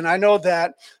reason, I know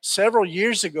that several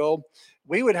years ago,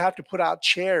 we would have to put out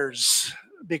chairs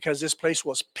because this place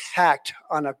was packed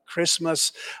on a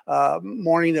Christmas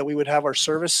morning that we would have our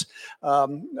service,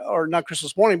 or not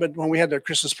Christmas morning, but when we had the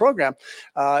Christmas program,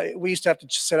 we used to have to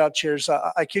set out chairs.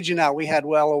 I kid you not, we had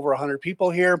well over 100 people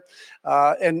here,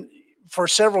 and for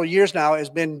several years now, it's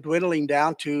been dwindling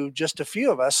down to just a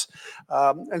few of us.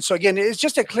 And so again, it's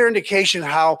just a clear indication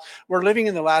how we're living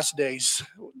in the last days,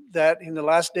 that in the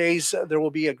last days, there will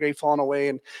be a great falling away,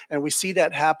 and we see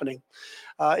that happening.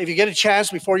 If you get a chance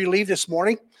before you leave this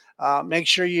morning, make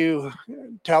sure you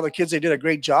tell the kids they did a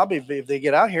great job if they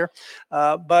get out here.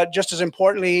 But just as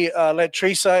importantly, let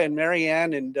Teresa and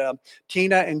Marianne and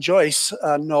Tina and Joyce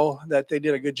know that they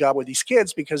did a good job with these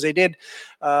kids, because they did.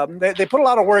 They put a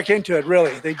lot of work into it,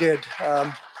 really. They did.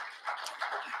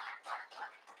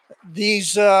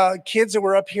 These kids that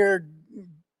were up here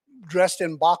dressed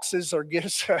in boxes or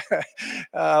gifts.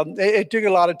 It took a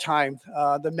lot of time.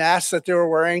 The masks that they were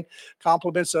wearing,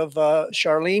 compliments of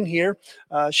Charlene here.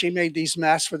 She made these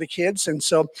masks for the kids. And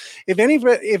so if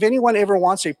anyone ever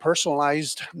wants a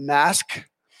personalized mask,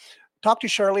 talk to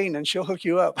Charlene and she'll hook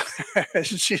you up.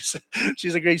 She's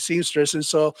a great seamstress, and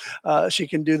so she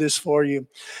can do this for you.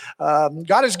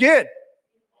 God is good.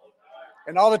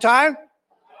 And all the time?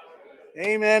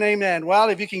 Amen, amen. Well,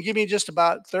 if you can give me just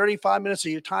about 35 minutes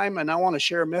of your time, and I want to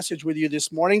share a message with you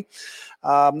this morning,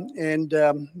 and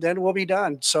then we'll be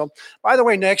done. So, by the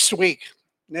way, next week,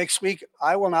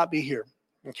 I will not be here,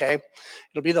 okay?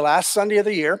 It'll be the last Sunday of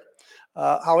the year.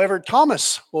 However,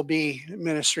 Thomas will be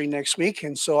ministering next week,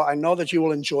 and so I know that you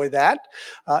will enjoy that,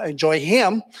 enjoy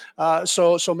him.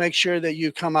 So make sure that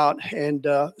you come out and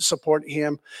support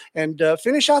him and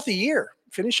finish out the year.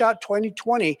 Finish out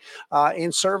 2020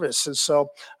 in service. And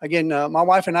so, again, my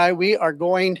wife and I, we are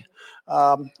going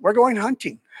we're going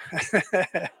hunting.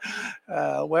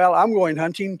 Well, I'm going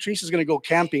hunting. Teresa's going to go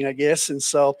camping, I guess. And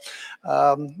so,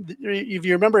 if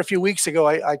you remember a few weeks ago,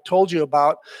 I told you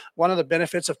about one of the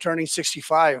benefits of turning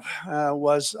 65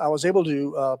 was I was able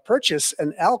to purchase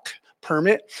an elk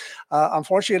permit.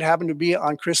 Unfortunately, it happened to be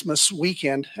on Christmas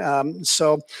weekend.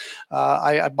 So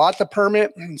I bought the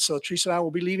permit. And so Teresa and I will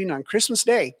be leaving on Christmas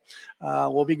Day.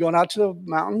 We'll be going out to the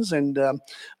mountains. And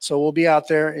so we'll be out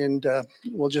there and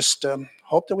we'll just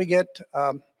hope that we get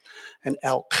an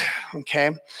elk. Okay.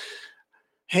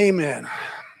 Amen.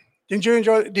 Did you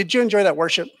enjoy that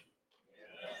worship?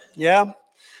 Yeah.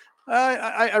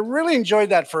 I really enjoyed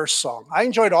that first song. I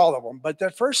enjoyed all of them, but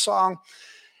that first song,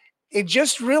 it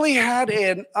just really had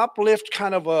an uplift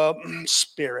kind of a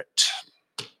spirit.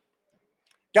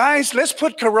 Guys, let's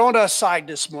put Corona aside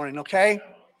this morning, okay?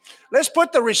 Let's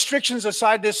put the restrictions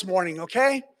aside this morning,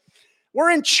 okay?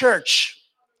 We're in church.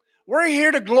 We're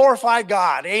here to glorify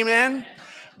God, amen?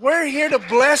 We're here to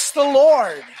bless the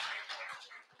Lord.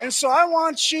 And so I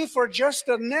want you for just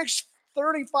the next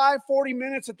 35, 40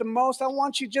 minutes at the most, I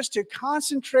want you just to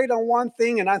concentrate on one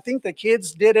thing. And I think the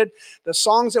kids did it. The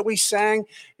songs that we sang,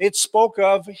 it spoke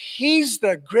of, He's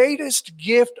the greatest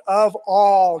gift of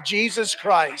all, Jesus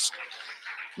Christ.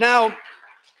 Now,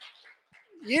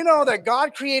 you know that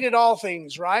God created all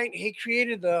things, right? He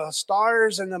created the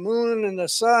stars and the moon and the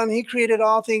sun. He created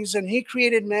all things and He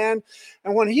created man.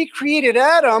 And when He created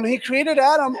Adam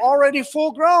already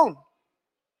full grown.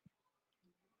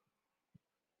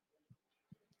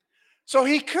 So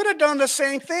He could have done the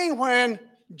same thing when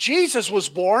Jesus was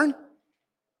born,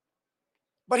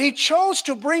 but He chose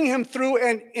to bring Him through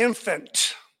an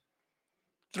infant.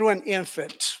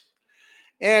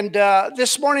 And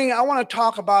this morning, I want to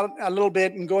talk about a little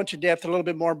bit and go into depth a little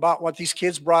bit more about what these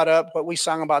kids brought up, what we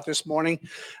sang about this morning,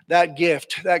 that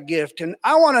gift. And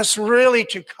I want us really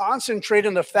to concentrate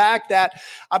on the fact that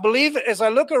I believe, as I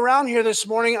look around here this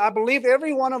morning, I believe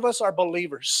every one of us are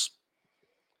believers.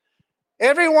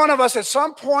 Every one of us at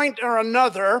some point or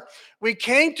another, we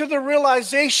came to the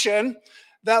realization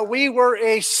that we were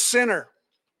a sinner.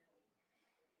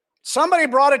 Somebody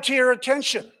brought it to your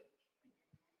attention.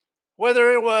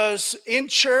 Whether it was in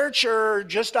church or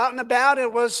just out and about,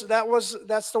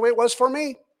 that's the way it was for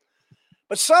me.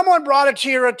 But someone brought it to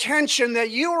your attention that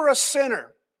you were a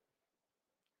sinner.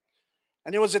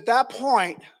 And it was at that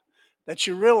point that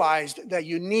you realized that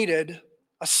you needed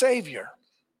a Savior.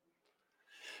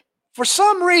 For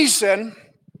some reason,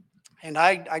 and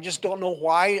I just don't know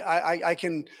why, I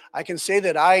can say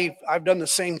that I've done the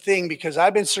same thing because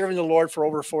I've been serving the Lord for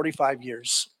over 45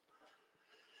 years.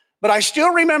 But I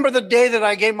still remember the day that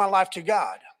I gave my life to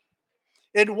God.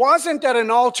 It wasn't at an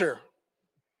altar.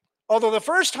 Although the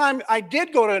first time I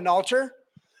did go to an altar,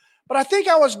 but I think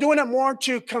I was doing it more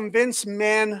to convince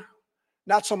men,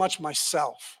 not so much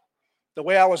myself. The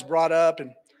way I was brought up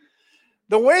and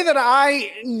the way that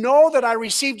I know that I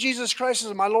received Jesus Christ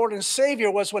as my Lord and Savior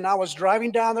was when I was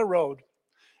driving down the road.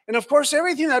 And of course,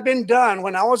 everything that had been done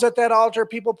when I was at that altar,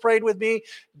 people prayed with me.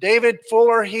 David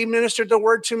Fuller, he ministered the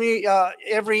word to me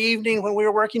every evening when we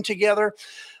were working together.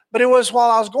 But it was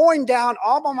while I was going down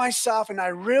all by myself, and I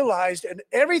realized, and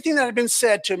everything that had been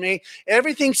said to me,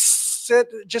 everything said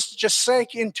just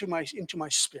sank into my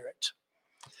spirit.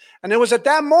 And it was at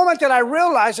that moment that I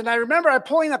realized, and I remember I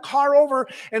pulling the car over,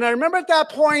 and I remember at that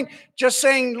point just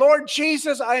saying, Lord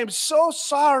Jesus, I am so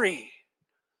sorry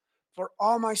for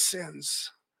all my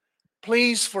sins.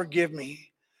 Please forgive me.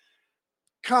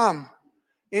 Come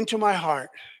into my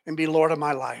heart and be Lord of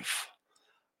my life.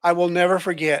 I will never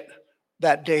forget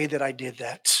that day that I did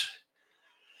that.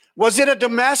 Was it a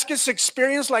Damascus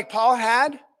experience like Paul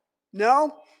had?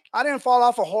 No, I didn't fall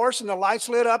off a horse and the lights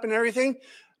lit up and everything.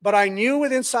 But I knew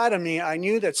within inside of me, I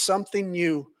knew that something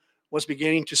new was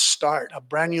beginning to start, a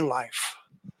brand new life.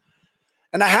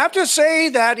 And I have to say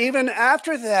that even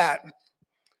after that,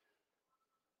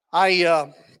 I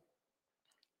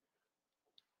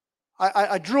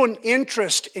drew an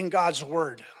interest in God's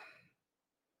word.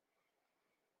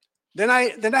 Then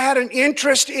I had an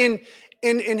interest in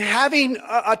having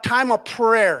a time of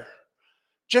prayer,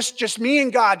 just me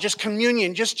and God, just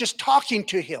communion, just talking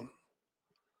to Him.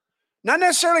 Not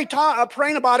necessarily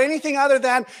praying about anything other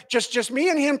than just me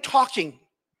and Him talking.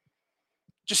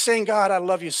 Just saying, God, I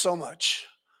love you so much.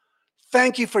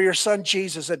 Thank you for your son,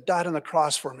 Jesus, that died on the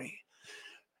cross for me.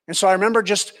 And so I remember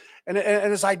and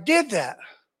as I did that,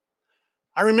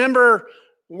 I remember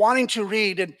wanting to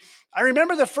read. And I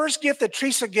remember the first gift that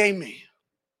Teresa gave me.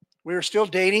 We were still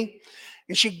dating.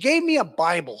 And she gave me a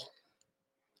Bible.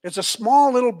 It's a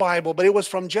small little Bible, but it was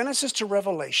from Genesis to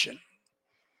Revelation.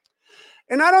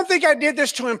 And I don't think I did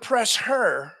this to impress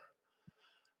her.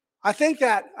 I think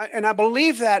that, and I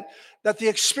believe that the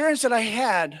experience that I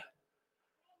had,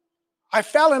 I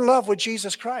fell in love with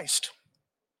Jesus Christ.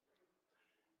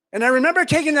 And I remember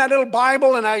taking that little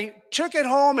Bible and I took it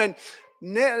home, and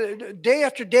day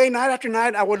after day, night after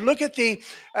night, I would look at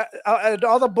at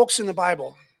all the books in the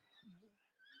Bible.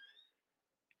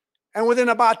 And within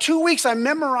about 2 weeks, I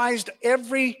memorized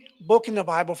every book in the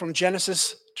Bible from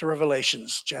Genesis to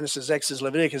Revelations. Genesis, Exodus,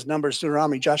 Leviticus, Numbers,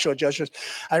 Deuteronomy, Joshua, Judges.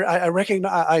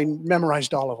 I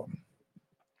memorized all of them.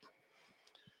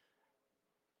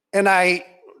 And I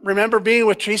remember being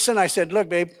with Teresa, and I said, look,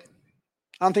 babe,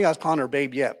 I don't think I was calling her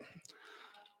babe yet.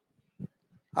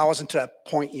 I wasn't to that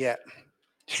point yet.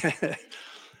 And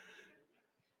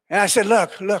I said,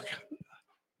 look.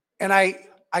 And I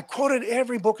quoted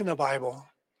every book in the Bible.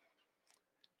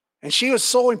 And she was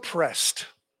so impressed.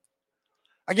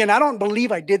 Again, I don't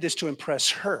believe I did this to impress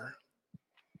her.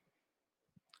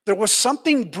 There was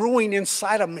something brewing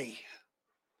inside of me.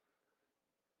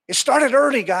 It started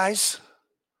early, guys.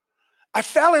 I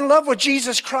fell in love with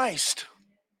Jesus Christ.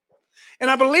 And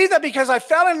I believe that because I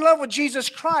fell in love with Jesus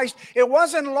Christ, it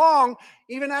wasn't long,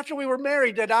 even after we were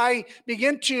married, that I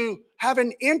began to have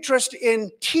an interest in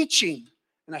teaching.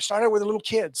 And I started with the little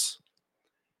kids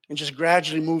and just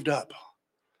gradually moved up.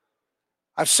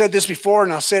 I've said this before,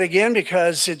 and I'll say it again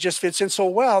because it just fits in so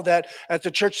well, that at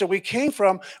the church that we came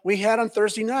from, we had on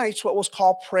Thursday nights what was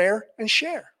called prayer and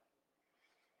share.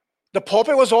 The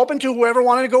pulpit was open to whoever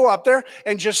wanted to go up there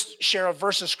and just share a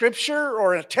verse of scripture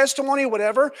or a testimony,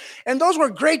 whatever. And those were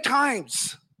great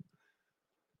times.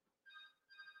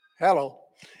 Hello.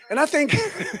 And I think,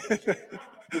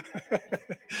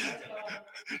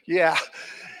 yeah.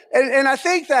 And I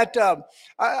think that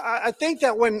I think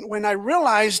that when I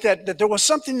realized that there was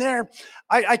something there,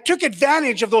 I took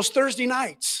advantage of those Thursday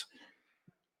nights.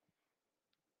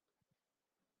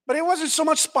 But it wasn't so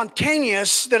much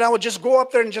spontaneous that I would just go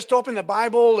up there and just open the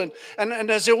Bible. And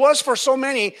as it was for so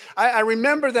many, I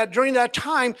remember that during that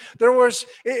time,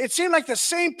 it seemed like the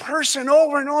same person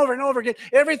over and over and over again.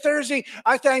 Every Thursday,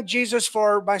 I thanked Jesus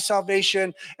for my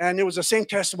salvation. And it was the same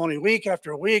testimony week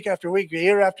after week after week,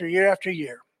 year after year after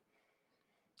year.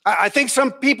 I think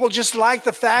some people just like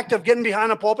the fact of getting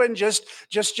behind a pulpit and just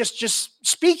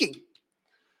speaking.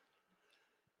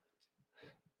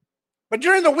 But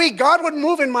during the week, God would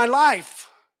move in my life.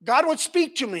 God would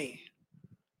speak to me.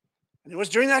 And it was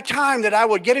during that time that I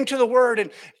would get into the Word. And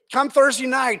come Thursday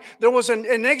night, there was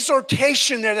an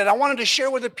exhortation there that I wanted to share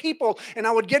with the people. And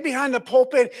I would get behind the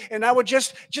pulpit and I would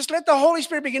just let the Holy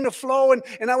Spirit begin to flow.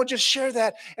 And I would just share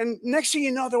that. And next thing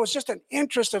you know, there was just an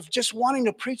interest of just wanting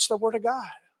to preach the Word of God.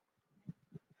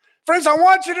 Friends, I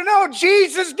want you to know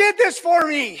Jesus did this for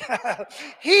me.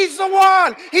 He's the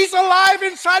one. He's alive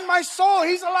inside my soul.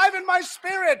 He's alive in my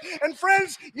spirit. And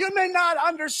friends, you may not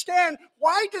understand,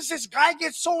 why does this guy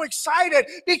get so excited?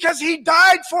 Because he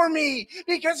died for me.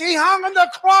 Because he hung on the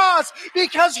cross.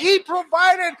 Because he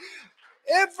provided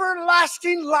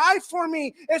everlasting life for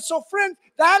me. And so, friends,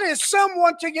 that is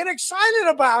someone to get excited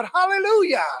about.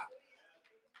 Hallelujah.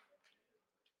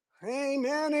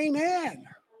 Amen, amen.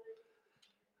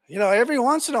 You know, every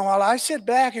once in a while, I sit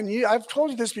back and I've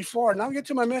told you this before, and I'll get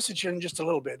to my message here in just a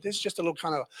little bit. This is just a little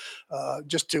kind of,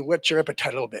 just to whet your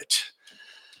appetite a little bit.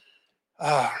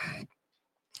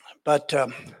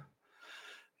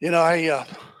 You know,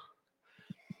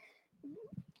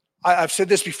 I've said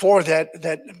this before,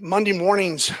 that Monday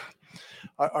mornings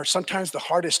are sometimes the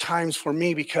hardest times for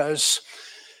me, because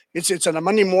it's on a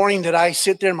Monday morning that I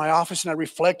sit there in my office and I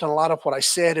reflect on a lot of what I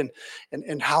said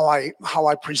and how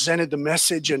I presented the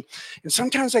message, and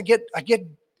sometimes I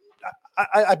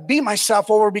beat myself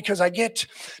over because I get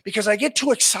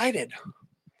too excited,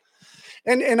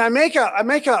 and I make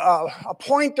a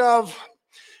point of,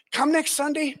 come next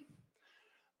Sunday,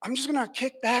 I'm just gonna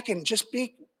kick back and just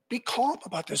be calm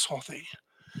about this whole thing.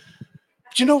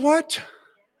 But you know what?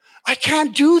 I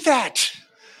can't do that.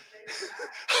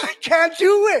 I can't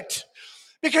do it.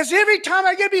 Because every time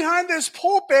I get behind this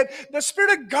pulpit, the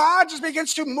Spirit of God just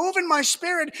begins to move in my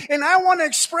spirit, and I want to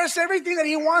express everything that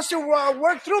He wants to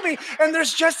work through me. And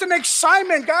there's just an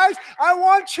excitement, guys. I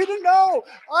want you to know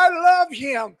I love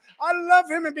Him. I love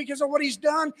Him, and because of what He's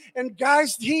done. And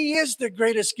guys, He is the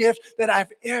greatest gift that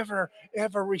I've ever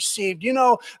received. You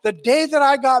know, the day that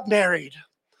I got married,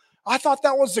 I thought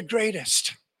that was the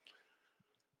greatest.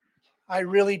 I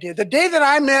really did. The day that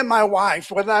I met my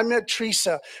wife, when I met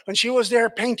Teresa, when she was there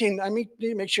painting, I need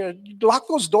to make sure, lock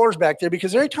those doors back there,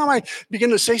 because every time I begin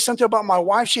to say something about my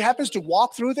wife, she happens to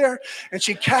walk through there and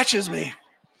she catches me.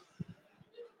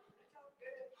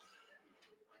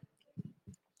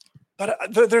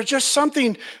 But there's just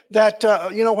something that,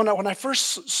 when I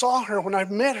first saw her, when I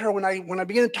met her, when I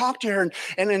began to talk to her,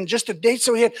 and in just the dates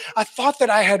that we had, I thought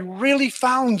that I had really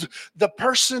found the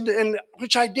person, and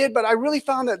which I did, but I really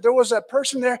found that there was that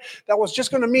person there that was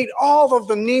just going to meet all of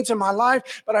the needs in my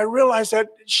life. But I realized that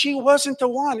she wasn't the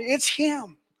one. It's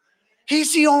him.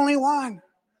 He's the only one.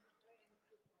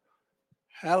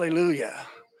 Hallelujah.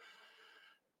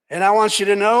 And I want you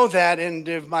to know that, and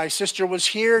if my sister was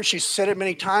here, she said it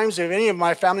many times, if any of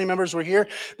my family members were here,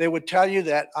 they would tell you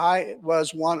that I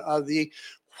was one of the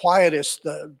quietest,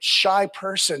 the shy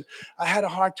person. I had a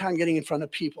hard time getting in front of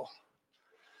people.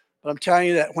 But I'm telling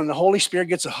you that when the Holy Spirit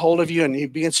gets a hold of you and he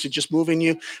begins to just move in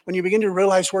you, when you begin to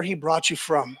realize where he brought you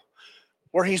from,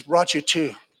 where he's brought you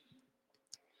to,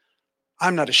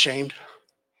 I'm not ashamed.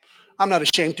 I'm not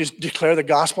ashamed to declare the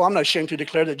gospel. I'm not ashamed to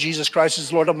declare that Jesus Christ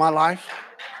is Lord of my life.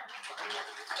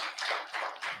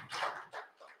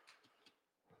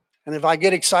 And if I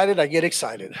get excited, I get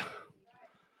excited.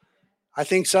 I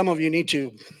think some of you need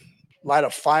to light a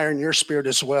fire in your spirit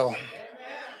as well.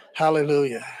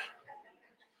 Hallelujah.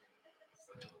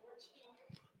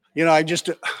 You know, I just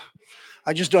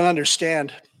don't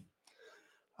understand.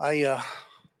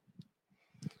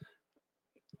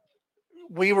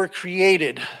 We were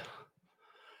created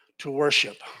to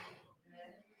worship.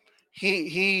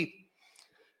 He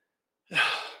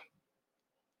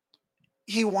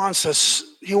wants us.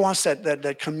 He wants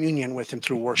that communion with him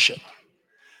through worship.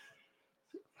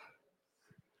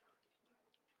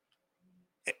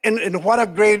 And what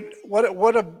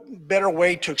a better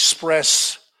way to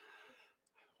express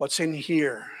what's in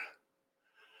here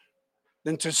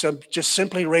than to just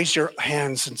simply raise your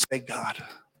hands and say, God,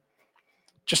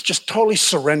 just totally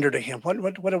surrender to him.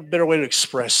 What a better way to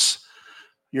express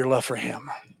your love for him.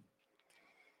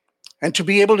 And to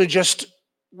be able to just,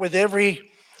 with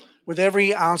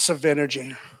every ounce of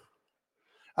energy.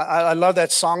 I love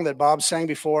that song that Bob sang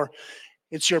before.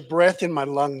 It's your breath in my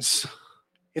lungs.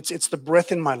 It's the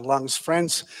breath in my lungs.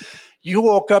 Friends, you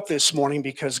woke up this morning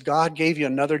because God gave you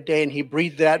another day and he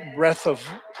breathed that breath of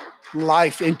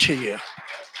life into you.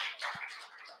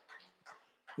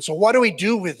 And so what do we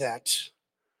do with that?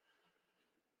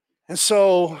 And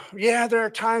so, yeah, there are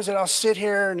times that I'll sit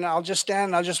here and I'll just stand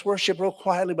and I'll just worship real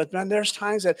quietly. But then there's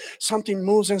times that something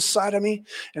moves inside of me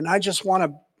and I just want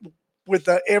to, with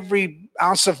every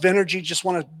ounce of energy, just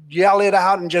want to yell it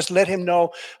out and just let him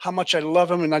know how much I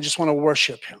love him and I just want to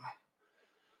worship him.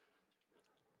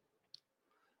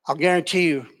 I'll guarantee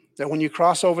you that when you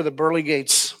cross over the pearly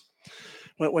gates,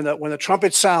 when the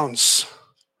trumpet sounds,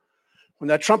 when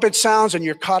that trumpet sounds and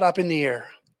you're caught up in the air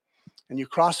and you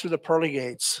cross through the pearly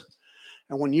gates,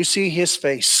 and when you see his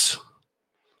face,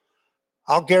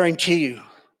 I'll guarantee you,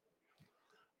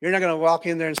 you're not going to walk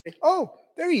in there and say, oh,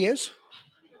 there he is.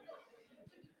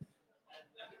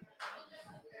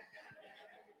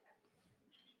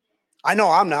 I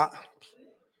know I'm not.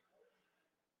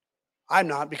 I'm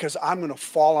not, because I'm going to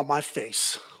fall on my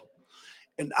face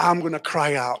and I'm going to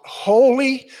cry out,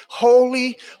 holy,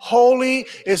 holy, holy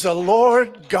is the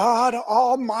Lord God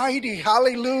Almighty.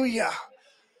 Hallelujah.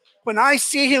 When I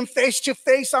see him face to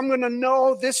face, I'm going to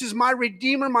know this is my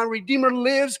Redeemer. My Redeemer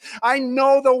lives. I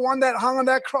know the one that hung on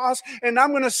that cross, and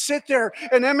I'm going to sit there,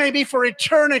 and that may be for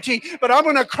eternity, but I'm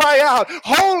going to cry out,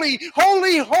 holy,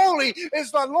 holy, holy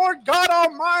is the Lord God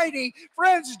Almighty.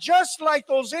 Friends, just like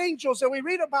those angels that we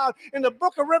read about in the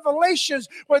book of Revelations,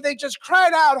 where they just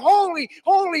cried out, holy,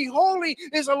 holy, holy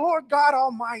is the Lord God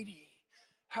Almighty.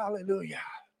 Hallelujah.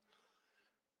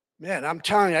 Man, I'm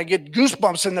telling you, I get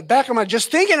goosebumps in the back of my just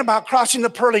thinking about crossing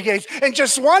the pearly gates and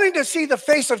just wanting to see the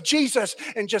face of Jesus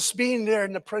and just being there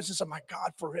in the presence of my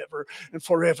God forever and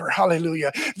forever.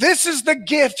 Hallelujah. This is the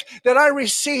gift that I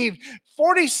received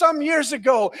 40 some years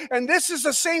ago. And this is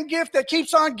the same gift that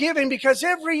keeps on giving, because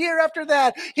every year after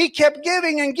that, he kept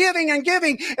giving and giving and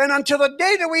giving. And until the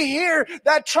day that we hear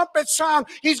that trumpet sound,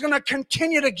 he's going to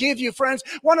continue to give you, friends.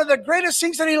 One of the greatest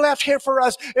things that he left here for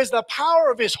us is the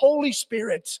power of his Holy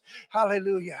Spirit.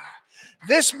 Hallelujah.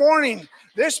 This morning,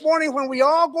 when we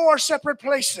all go our separate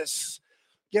places,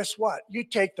 guess what? You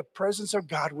take the presence of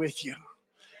God with you.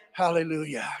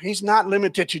 Hallelujah. He's not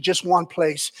limited to just one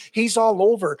place. He's all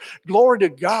over. Glory to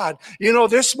God. You know,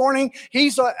 this morning,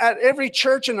 he's at every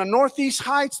church in the Northeast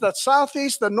Heights, the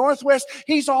Southeast, the Northwest.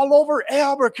 He's all over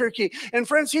Albuquerque. And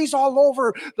friends, he's all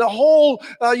over the whole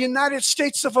United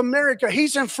States of America.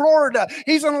 He's in Florida.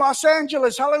 He's in Los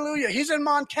Angeles. Hallelujah. He's in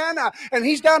Montana. And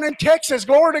he's down in Texas.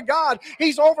 Glory to God.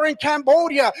 He's over in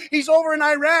Cambodia. He's over in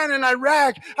Iran and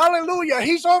Iraq. Hallelujah.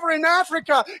 He's over in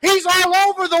Africa. He's all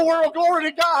over the world.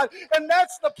 Glory to God. And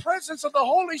that's the presence of the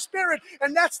Holy Spirit.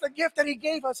 And that's the gift that he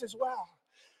gave us as well.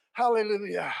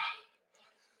 Hallelujah.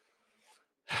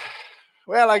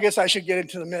 Well, I guess I should get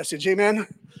into the message. Amen.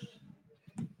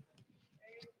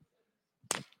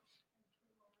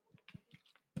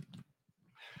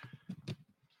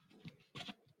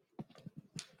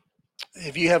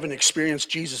 If you haven't experienced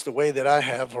Jesus the way that I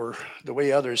have or the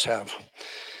way others have,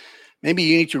 maybe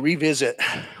you need to revisit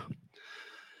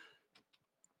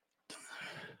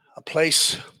a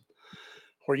place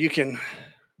where you can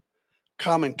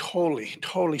come and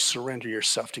totally surrender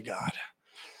yourself to God.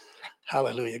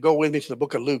 Hallelujah. Go with me to the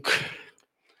book of Luke.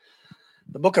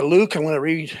 The book of Luke, I'm going to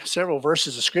read several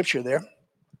verses of scripture there.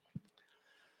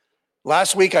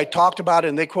 Last week I talked about it,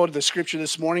 and they quoted the scripture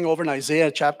this morning over in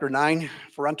Isaiah chapter 9,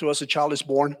 for unto us a child is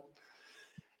born.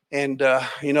 And,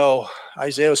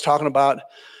 Isaiah was talking about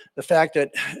the fact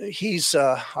that he's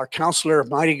our counselor,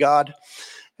 mighty God,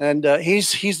 and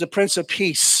he's the Prince of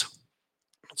Peace.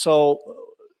 So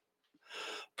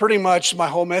pretty much my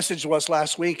whole message was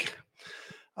last week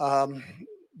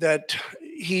that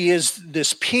he is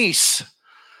this peace,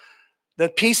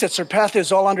 that peace that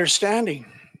surpasses all understanding.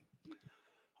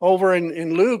 Over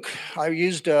in Luke, I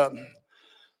used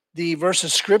the verse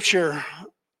of scripture,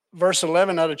 verse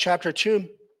 11 out of chapter 2.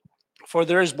 For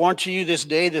there is born to you this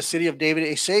day the city of David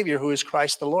a Savior, who is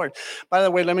Christ the Lord. By the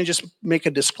way, let me just make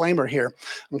a disclaimer here,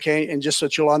 okay, and just so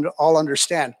that you'll all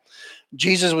understand.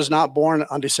 Jesus was not born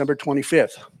on December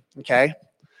 25th, okay?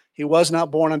 He was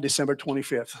not born on December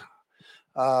 25th.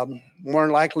 More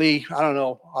than likely, I don't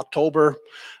know, October,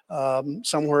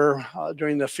 somewhere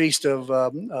during the Feast of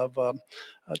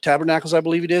Tabernacles, I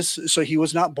believe it is. So he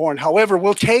was not born. However,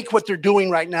 we'll take what they're doing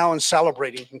right now and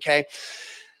celebrating, okay?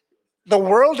 The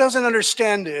world doesn't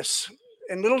understand this,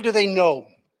 and little do they know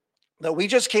that we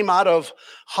just came out of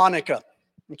Hanukkah,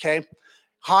 okay?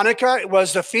 Hanukkah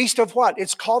was the feast of what?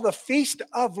 It's called the Feast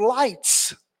of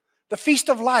Lights. The Feast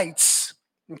of Lights,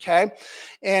 okay?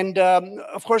 And,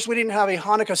 of course, we didn't have a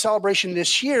Hanukkah celebration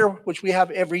this year, which we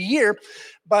have every year,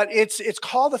 but it's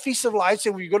called the Feast of Lights.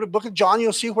 And when you go to the book of John,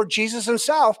 you'll see where Jesus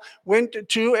himself went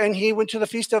to, and he went to the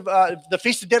Feast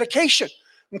of Dedication.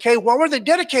 Okay, what were they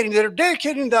dedicating? They're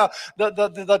dedicating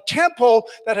the temple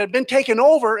that had been taken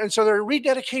over, and so they're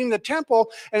rededicating the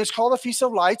temple, and it's called the Feast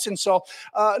of Lights. And so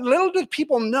little did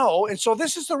people know, and so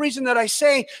this is the reason that I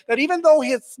say that even though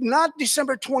it's not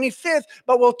December 25th,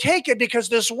 but we'll take it because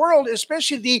this world,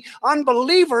 especially the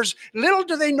unbelievers, little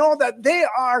do they know that they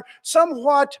are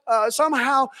somewhat,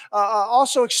 somehow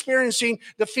also experiencing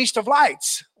the Feast of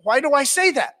Lights. Why do I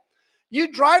say that? You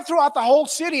drive throughout the whole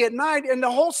city at night, and the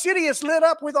whole city is lit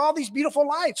up with all these beautiful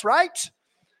lights, right?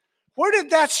 Where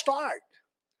did that start?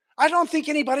 I don't think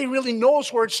anybody really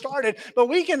knows where it started, but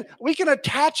we can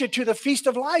attach it to the Feast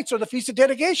of Lights or the Feast of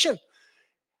Dedication.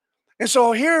 And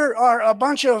so here are a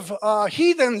bunch of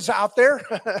heathens out there.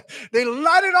 They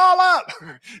light it all up.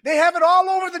 They have it all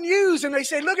over the news, and they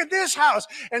say, look at this house.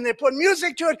 And they put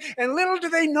music to it, and little do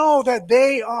they know that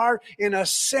they are, in a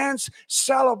sense,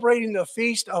 celebrating the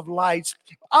Feast of Lights.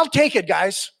 I'll take it,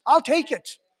 guys. I'll take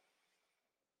it.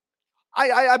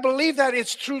 I believe that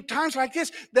it's through times like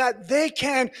this that they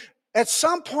can, at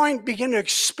some point, begin to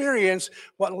experience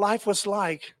what life was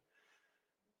like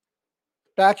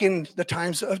back in the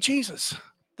times of Jesus,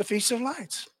 the Feast of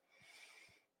Lights.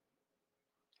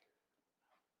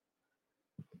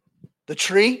 The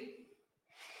tree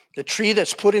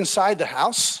that's put inside the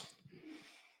house,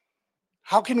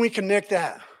 how can we connect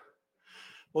that?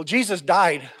 Well, Jesus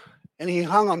died, and he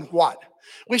hung on what?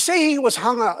 We say he was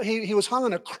hung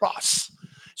on a cross.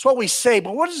 That's what we say,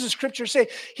 but what does the scripture say?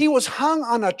 He was hung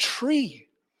on a tree.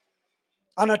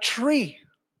 On a tree.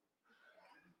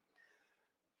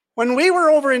 When we were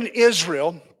over in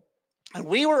Israel, and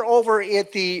we were over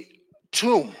at the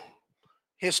tomb,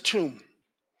 his tomb,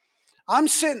 I'm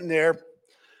sitting there,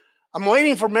 I'm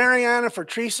waiting for Marianne, for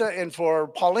Teresa, and for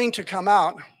Pauline to come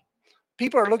out.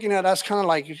 People are looking at us kind of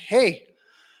like, hey,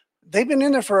 they've been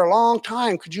in there for a long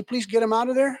time. Could you please get them out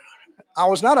of there? I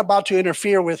was not about to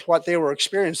interfere with what they were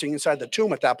experiencing inside the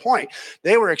tomb at that point.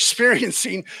 They were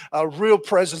experiencing a real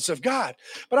presence of God.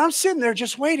 But I'm sitting there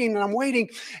just waiting, and I'm waiting,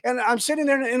 and I'm sitting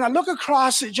there, and I look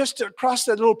just across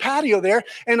the little patio there,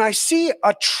 and I see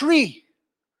a tree.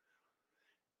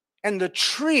 And the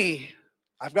tree,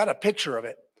 I've got a picture of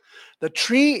it. The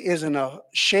tree is in a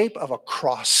shape of a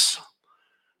cross.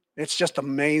 It's just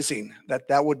amazing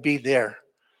that would be there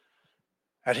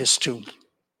at his tomb.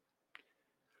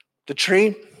 The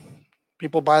tree,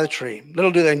 people buy the tree.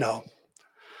 Little do they know.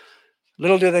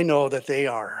 Little do they know that they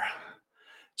are.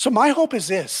 So my hope is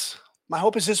this. My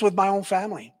hope is this with my own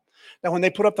family. That when they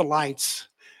put up the lights,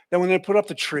 that when they put up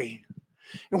the tree,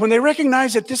 and when they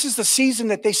recognize that this is the season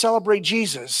that they celebrate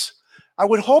Jesus, I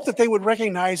would hope that they would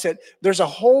recognize that there's a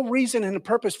whole reason and a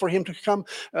purpose for him to come,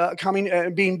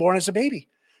 being born as a baby.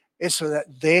 It's so that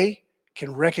they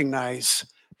can recognize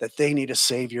that they need a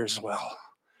Savior as well.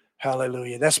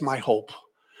 Hallelujah. That's my hope.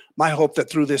 My hope that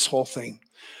through this whole thing,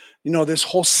 this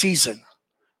whole season,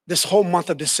 this whole month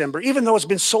of December, even though it's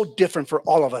been so different for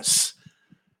all of us.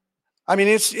 I mean,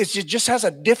 it just has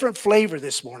a different flavor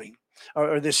this morning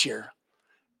or this year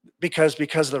because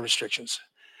of the restrictions.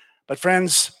 But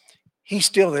friends, he's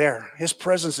still there. His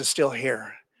presence is still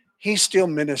here. He's still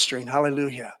ministering.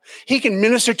 Hallelujah. He can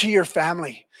minister to your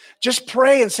family. Just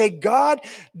pray and say, God,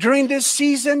 during this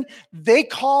season, they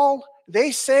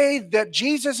say that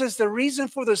Jesus is the reason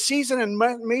for the season, and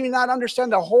maybe not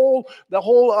understand the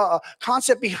whole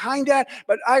concept behind that.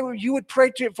 But you would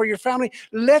pray for your family.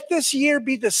 Let this year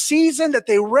be the season that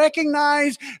they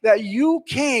recognize that you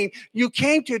came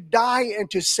to die and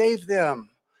to save them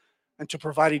and to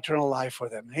provide eternal life for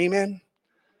them. Amen.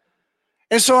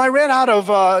 And so I read out of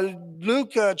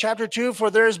Luke chapter 2, for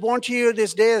there is born to you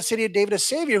this day in the city of David a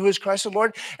Savior, who is Christ the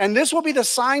Lord. And this will be the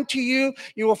sign to you.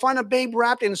 You will find a babe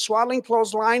wrapped in swaddling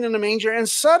clothes lying in a manger. And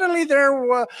suddenly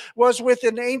there was with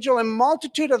an angel a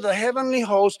multitude of the heavenly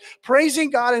host, praising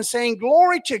God and saying,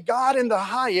 glory to God in the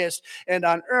highest, and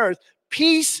on earth,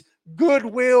 peace,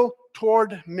 goodwill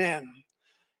toward men.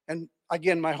 And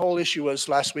again, my whole issue was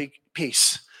last week,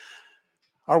 peace.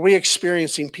 Are we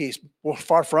experiencing peace? Well,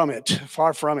 far from it.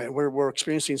 Far from it. We're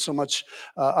experiencing so much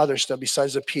other stuff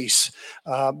besides the peace,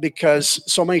 because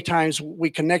so many times we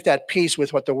connect that peace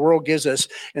with what the world gives us,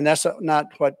 and that's not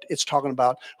what it's talking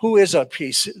about. Who is our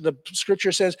peace? The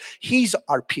scripture says he's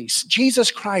our peace.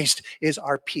 Jesus Christ is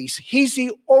our peace. He's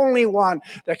the only one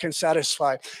that can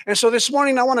satisfy. And so this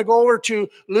morning I want to go over to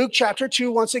Luke chapter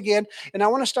 2 once again, and I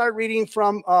want to start reading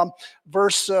from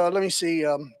verse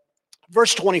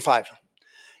 25.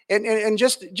 And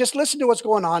just listen to what's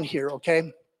going on here, okay?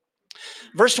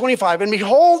 Verse 25, and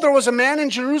behold, there was a man in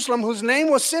Jerusalem whose name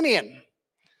was Simeon.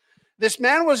 This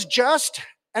man was just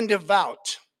and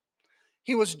devout.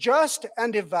 He was just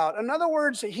and devout. In other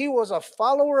words, he was a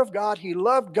follower of God. He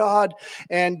loved God.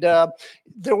 And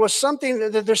there's something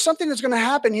that's going to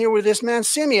happen here with this man,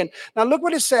 Simeon. Now look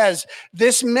what it says.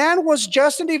 This man was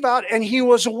just and devout, and he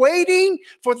was waiting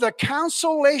for the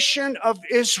consolation of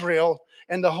Israel,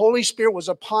 and the Holy Spirit was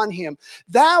upon him.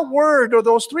 That word, or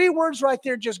those three words right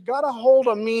there, just got a hold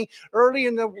of me early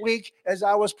in the week as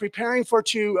I was preparing for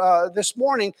this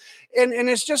morning. And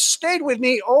it's just stayed with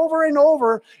me over and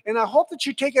over. And I hope that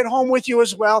you take it home with you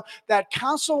as well. That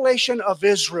consolation of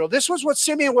Israel. This was what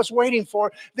Simeon was waiting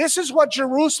for. This is what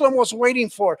Jerusalem was waiting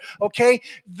for. Okay?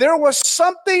 There was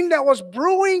something that was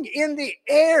brewing in the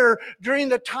air during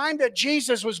the time that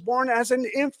Jesus was born as an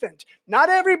infant. Not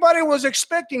everybody was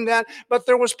expecting that, but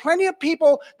there was plenty of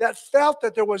people that felt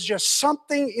that there was just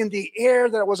something in the air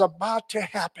that was about to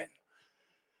happen.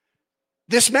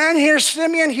 This man here,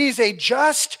 Simeon, he's a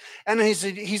just and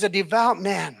he's a devout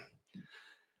man.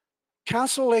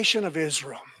 Consolation of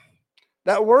Israel.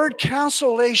 That word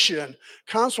consolation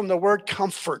comes from the word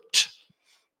comfort.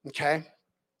 Okay?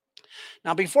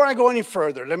 Now, before I go any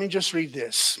further, let me just read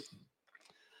this.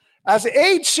 As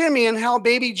aged Simeon held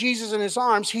baby Jesus in his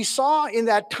arms, he saw in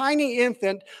that tiny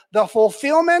infant the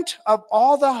fulfillment of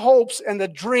all the hopes and the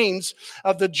dreams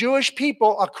of the Jewish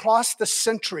people across the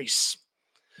centuries.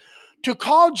 To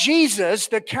call Jesus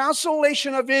the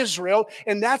consolation of Israel,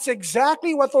 and that's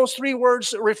exactly what those three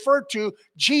words refer to,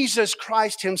 Jesus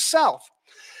Christ himself.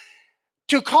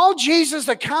 To call Jesus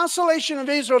the consolation of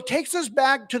Israel takes us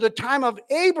back to the time of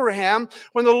Abraham,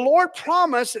 when the Lord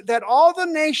promised that all the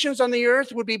nations on the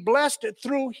earth would be blessed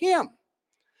through him.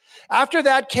 After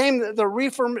that came the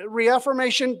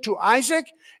reaffirmation to Isaac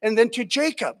and then to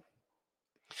Jacob.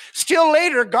 Still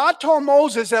later, God told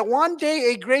Moses that one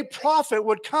day a great prophet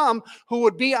would come who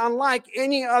would be unlike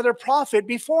any other prophet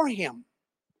before him.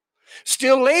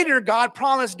 Still later, God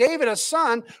promised David a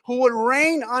son who would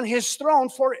reign on his throne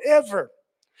forever.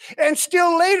 And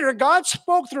still later, God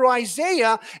spoke through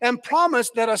Isaiah and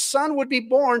promised that a son would be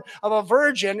born of a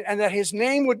virgin and that his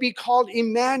name would be called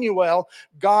Emmanuel,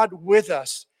 God with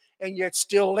us. And yet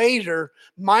still later,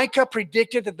 Micah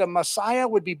predicted that the Messiah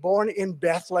would be born in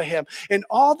Bethlehem. And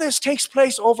all this takes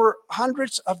place over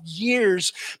hundreds of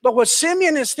years. But what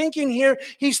Simeon is thinking here,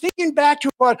 he's thinking back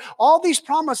to what all these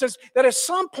promises, that at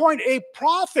some point a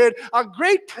prophet, a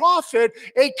great prophet,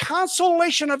 a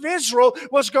consolation of Israel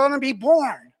was going to be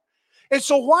born. And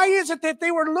so why is it that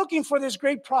they were looking for this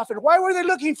great prophet? Why were they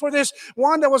looking for this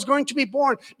one that was going to be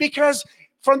born? Because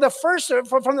from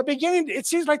the beginning, it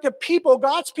seems like the people,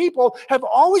 God's people, have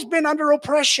always been under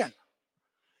oppression.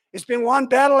 It's been one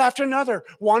battle after another,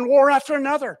 one war after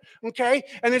another, okay?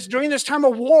 And it's during this time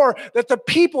of war that the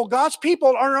people, God's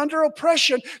people, are under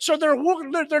oppression. So they're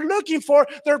looking for,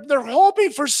 they're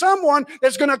hoping for someone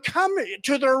that's going to come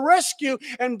to their rescue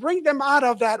and bring them out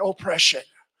of that oppression.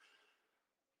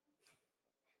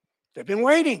 They've been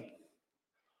waiting.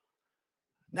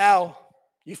 Now,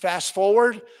 you fast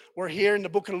forward, we're here in the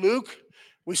book of Luke.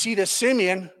 We see that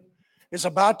Simeon is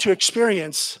about to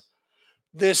experience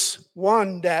this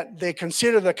one that they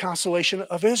consider the consolation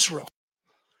of Israel.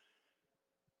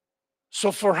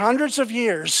 So for hundreds of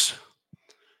years,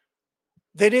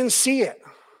 they didn't see it.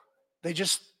 They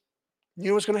just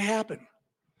knew it was going to happen.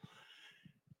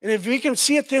 And if we can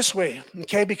see it this way,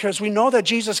 okay, because we know that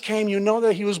Jesus came, you know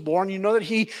that he was born, you know that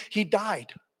he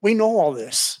died. We know all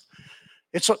this.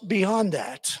 It's beyond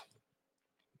that.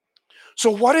 So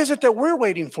what is it that we're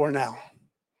waiting for now?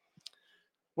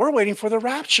 We're waiting for the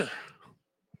rapture.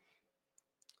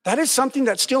 That is something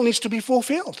that still needs to be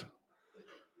fulfilled.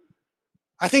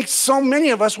 I think so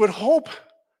many of us would hope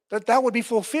that that would be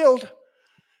fulfilled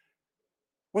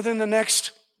within the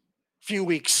next few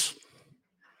weeks.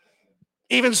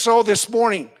 Even so, this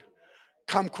morning,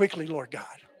 come quickly, Lord God.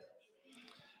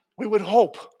 We would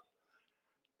hope.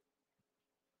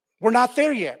 We're not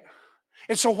there yet.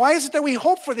 And so why is it that we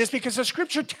hope for this? Because the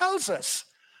scripture tells us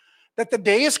that the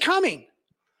day is coming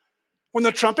when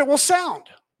the trumpet will sound.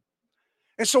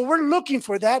 And so we're looking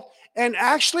for that. And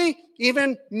actually,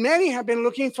 even many have been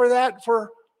looking for that for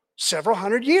several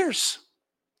hundred years.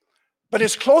 But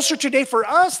it's closer today for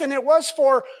us than it was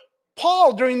for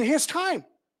Paul during his time.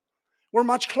 We're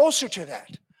much closer to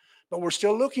that. But we're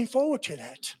still looking forward to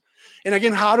that. And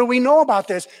again, how do we know about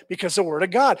this? Because the word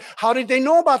of God. How did they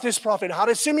know about this prophet? How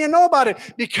did Simeon know about it?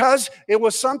 Because it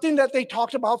was something that they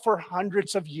talked about for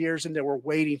hundreds of years, and they were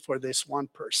waiting for this one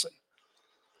person.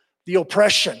 The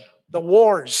oppression, the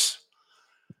wars,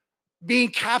 being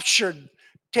captured,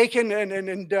 taken,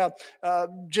 and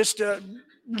just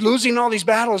losing all these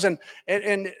battles, and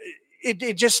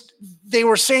it just, they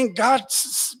were saying, God,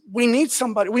 we need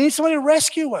somebody to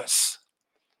rescue us.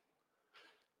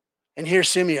 And here's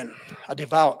Simeon, a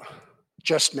devout,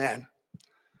 just man.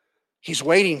 He's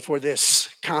waiting for this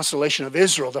consolation of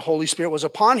Israel. The Holy Spirit was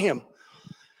upon him.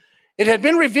 It had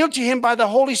been revealed to him by the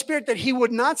Holy Spirit that he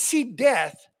would not see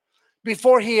death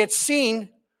before he had seen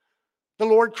the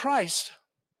Lord Christ.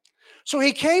 So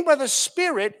he came by the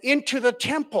Spirit into the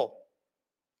temple.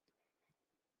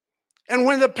 And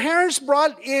when the parents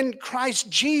brought in Christ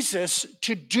Jesus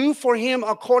to do for him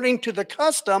according to the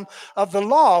custom of the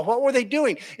law, what were they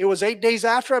doing? It was 8 days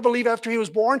after, I believe, after he was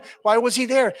born. Why was he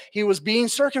there? He was being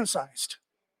circumcised.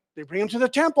 They bring him to the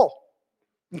temple.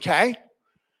 Okay?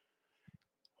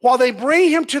 While they bring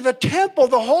him to the temple,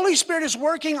 the Holy Spirit is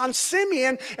working on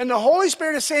Simeon, and the Holy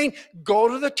Spirit is saying, go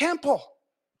to the temple.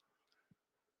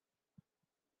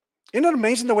 Isn't it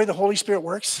amazing the way the Holy Spirit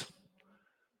works?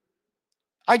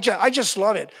 I just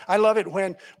love it. I love it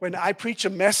when I preach a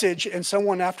message and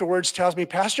someone afterwards tells me,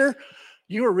 Pastor,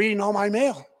 you were reading all my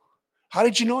mail. How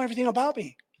did you know everything about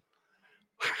me?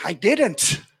 I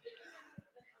didn't.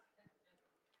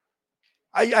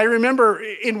 I remember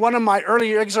in one of my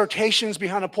earlier exhortations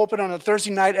behind a pulpit on a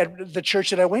Thursday night at the church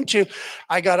that I went to,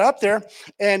 I got up there,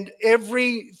 and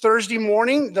every Thursday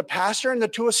morning, the pastor and the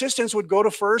two assistants would go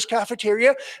to Furr's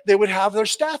Cafeteria. They would have their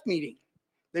staff meeting.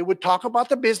 They would talk about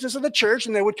the business of the church,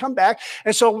 and they would come back.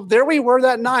 And so there we were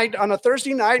that night on a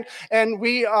Thursday night, and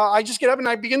I just get up and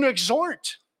I begin to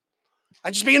exhort.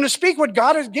 I just begin to speak what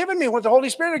God has given me, what the Holy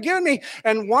Spirit has given me.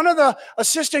 And one of the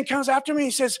assistants comes after me and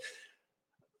he says,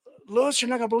 Louis, you're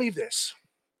not going to believe this,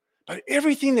 but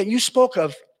everything that you spoke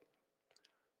of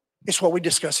is what we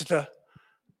discussed at the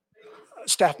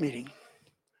staff meeting.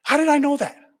 How did I know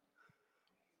that?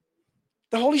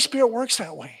 The Holy Spirit works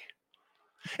that way.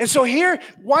 And so here,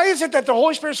 why is it that the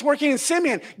Holy Spirit is working in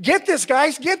Simeon? Get this,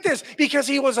 guys, get this. Because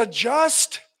he was a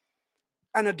just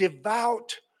and a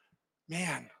devout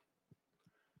man.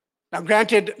 Now,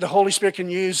 granted, the Holy Spirit can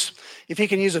use, if he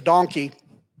can use a donkey.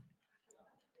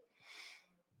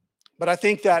 But I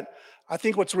think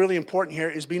what's really important here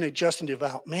is being a just and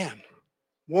devout man,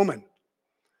 woman.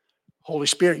 Holy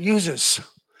Spirit uses.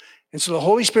 And so the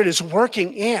Holy Spirit is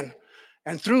working in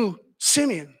and through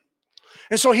Simeon.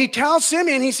 And so he tells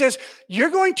Simeon, he says,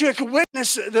 you're going to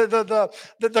witness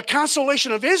the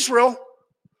consolation of Israel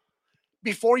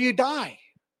before you die.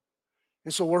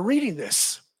 And so we're reading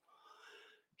this.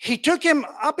 He took him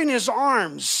up in his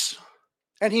arms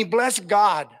and he blessed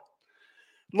God.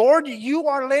 Lord, you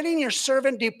are letting your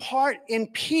servant depart in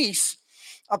peace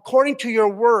according to your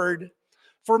word,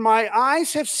 for my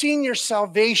eyes have seen your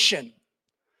salvation,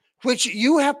 which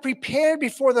you have prepared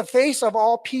before the face of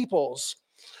all peoples,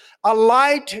 a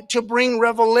light to bring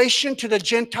revelation to the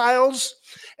Gentiles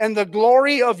and the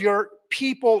glory of your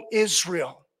people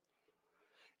Israel.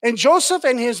 And Joseph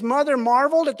and his mother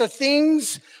marveled at the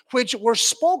things which were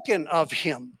spoken of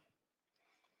him.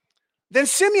 Then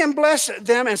Simeon blessed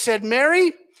them and said,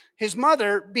 Mary, his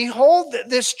mother, behold,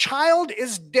 this child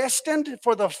is destined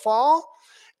for the fall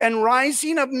and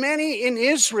rising of many in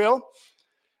Israel,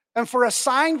 and for a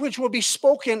sign which will be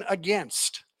spoken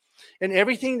against. And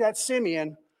everything that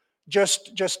Simeon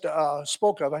just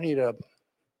spoke of, I'll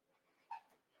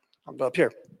go up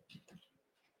here.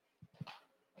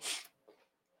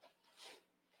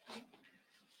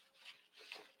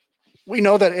 We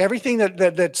know that everything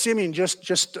that Simeon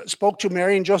just spoke to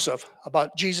Mary and Joseph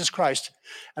about Jesus Christ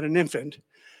and an infant,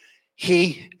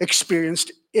 he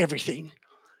experienced everything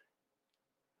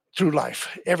through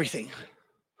life, everything.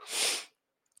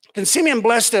 Then Simeon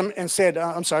blessed him and said,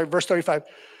 verse 35,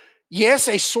 yes,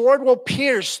 a sword will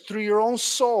pierce through your own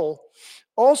soul.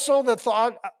 Also the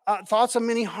thoughts of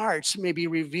many hearts may be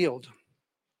revealed.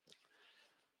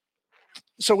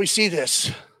 So we see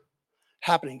this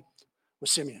happening with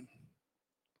Simeon.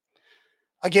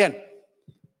 Again,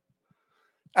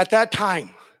 at that time,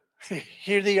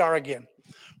 here they are again.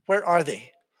 Where are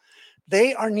they?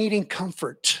 They are needing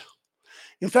comfort.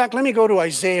 In fact, let me go to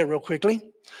Isaiah real quickly.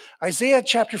 Isaiah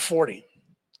chapter 40.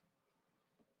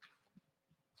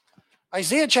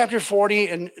 Isaiah chapter 40,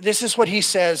 and this is what he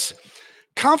says.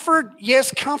 Comfort,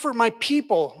 yes, comfort my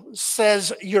people,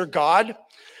 says your God.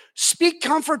 Speak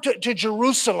comfort to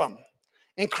Jerusalem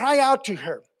and cry out to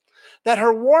her, that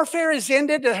her warfare is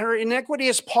ended, that her iniquity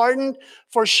is pardoned,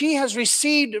 for she has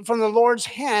received from the Lord's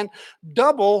hand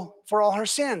double for all her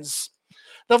sins.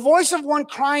 The voice of one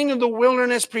crying in the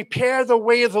wilderness, prepare the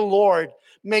way of the Lord,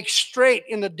 make straight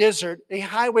in the desert a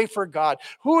highway for God.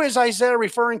 Who is Isaiah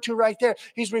referring to right there?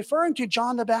 He's referring to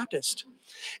John the Baptist.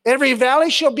 Every valley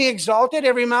shall be exalted,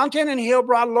 every mountain and hill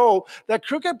brought low. The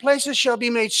crooked places shall be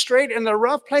made straight, and the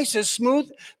rough places smooth.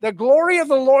 The glory of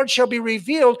the Lord shall be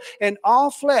revealed, and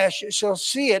all flesh shall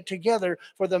see it together,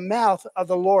 for the mouth of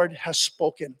the Lord has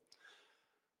spoken.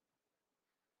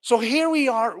 So here we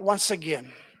are once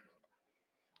again,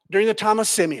 during the time of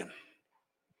Simeon.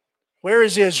 Where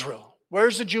is Israel?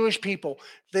 Where's the Jewish people?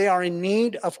 They are in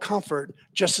need of comfort,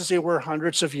 just as they were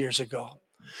hundreds of years ago.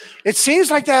 It seems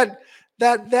like that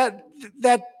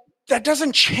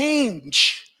doesn't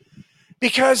change.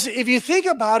 Because if you think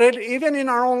about it, even in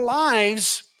our own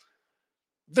lives,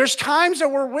 there's times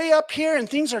that we're way up here and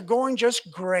things are going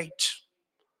just great.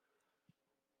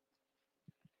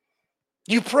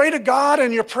 You pray to God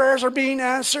and your prayers are being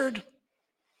answered.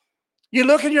 You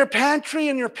look in your pantry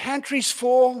and your pantry's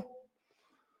full.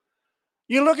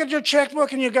 You look at your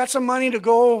checkbook and you got some money to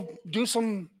go do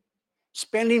some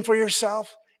spending for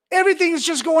yourself. Everything is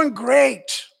just going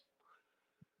great.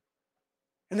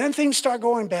 And then things start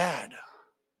going bad.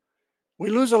 We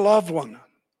lose a loved one.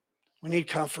 We need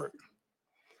comfort.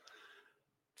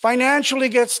 Financially,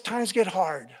 times get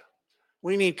hard.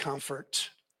 We need comfort.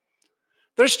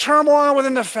 There's turmoil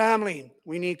within the family.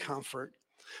 We need comfort.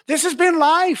 This has been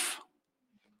life.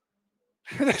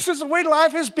 This is the way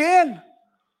life has been.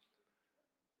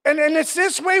 And it's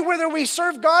this way whether we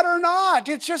serve God or not.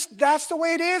 It's just, that's the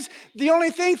way it is. The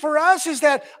only thing for us is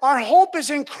that our hope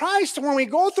is in Christ when we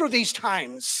go through these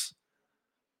times.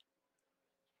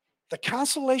 The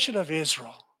consolation of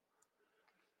Israel.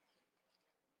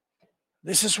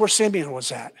 This is where Simeon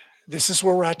was at. This is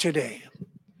where we're at today.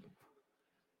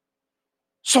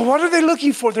 So what are they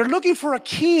looking for? They're looking for a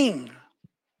king.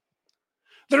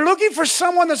 They're looking for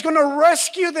someone that's going to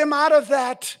rescue them out of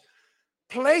that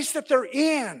place that they're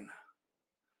in.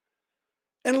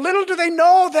 And little do they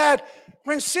know that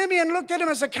when Simeon looked at him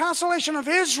as a consolation of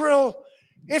Israel,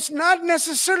 it's not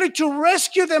necessarily to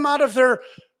rescue them out of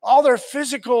all their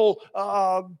physical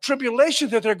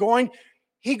tribulations that they're going.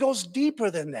 He goes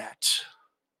deeper than that.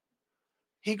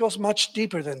 He goes much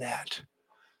deeper than that.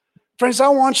 Friends, I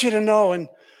want you to know, and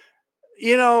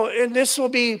this will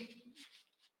be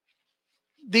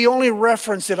the only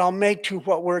reference that I'll make to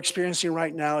what we're experiencing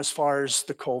right now as far as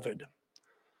the COVID.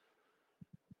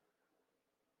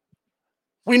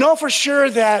 We know for sure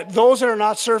that those that are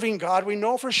not serving God, we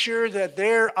know for sure that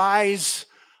their eyes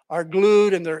are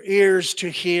glued and their ears to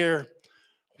hear,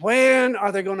 when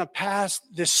are they going to pass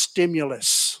this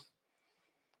stimulus?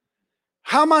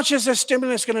 How much is this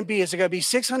stimulus going to be? Is it going to be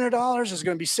 $600? Is it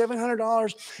going to be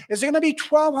 $700? Is it going to be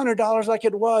 $1,200 like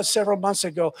it was several months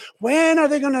ago? When are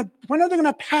they going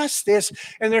to pass this?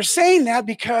 And they're saying that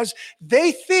because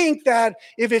they think that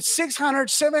if it's $600,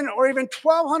 $700, or even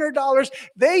 $1,200,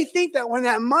 they think that when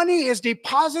that money is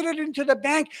deposited into the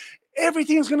bank,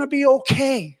 everything's going to be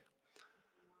okay.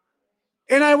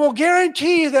 And I will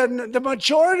guarantee you that the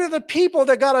majority of the people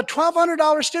that got a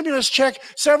 $1,200 stimulus check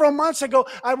several months ago,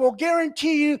 I will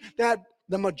guarantee you that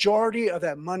the majority of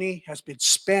that money has been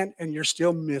spent and you're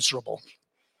still miserable.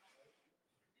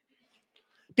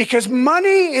 Because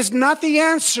money is not the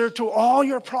answer to all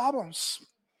your problems.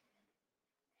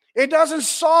 It doesn't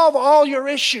solve all your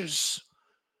issues.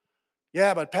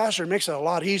 Yeah, but Pastor, it makes it a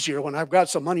lot easier when I've got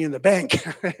some money in the bank.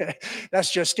 That's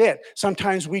just it.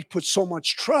 Sometimes we put so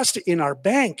much trust in our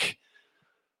bank,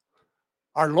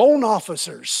 our loan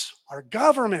officers, our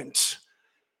government.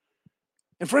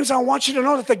 And friends, I want you to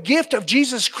know that the gift of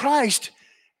Jesus Christ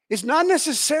is not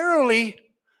necessarily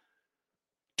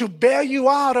to bail you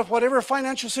out of whatever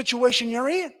financial situation you're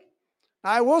in.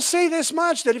 I will say this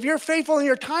much, that if you're faithful in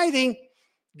your tithing,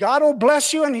 God will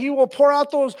bless you and he will pour out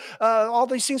those all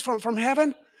these things from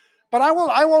heaven. But I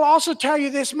will also tell you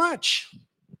this much.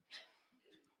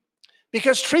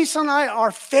 Because Teresa and I are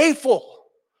faithful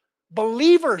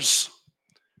believers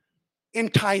in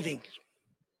tithing.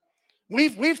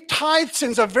 We've tithed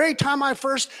since the very time I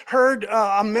first heard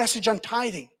a message on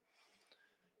tithing.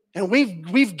 And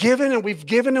we've given and we've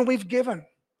given and we've given.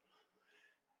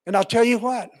 And I'll tell you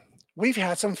what, we've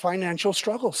had some financial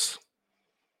struggles.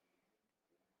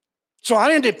 So I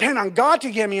didn't depend on God to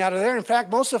get me out of there. In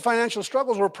fact, most of the financial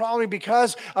struggles were probably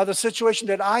because of the situation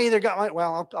that I either got,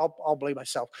 I'll blame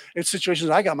myself. It's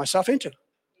situations I got myself into.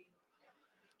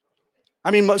 I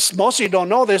mean, most of you don't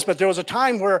know this, but there was a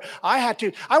time where I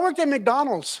worked at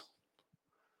McDonald's.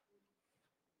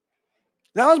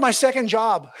 That was my second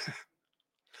job.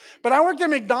 But I worked at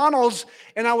McDonald's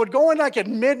and I would go in like at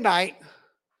midnight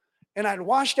and I'd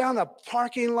wash down the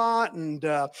parking lot and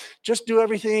just do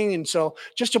everything. And so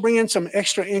just to bring in some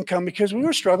extra income because we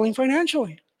were struggling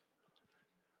financially.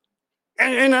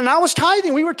 And I was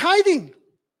tithing. We were tithing.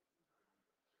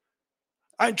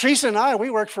 Teresa and I, we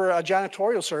worked for a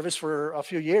janitorial service for a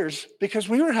few years because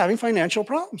we were having financial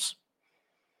problems.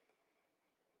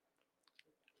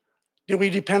 Did we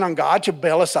depend on God to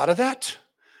bail us out of that?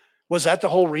 Was that the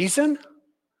whole reason?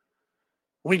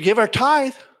 We'd give our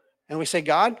tithe and we say,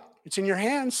 God, it's in your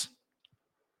hands.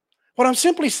 What I'm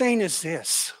simply saying is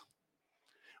this.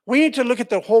 We need to look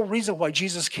at the whole reason why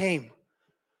Jesus came.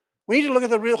 We need to look at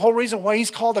the whole reason why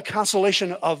he's called the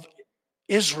consolation of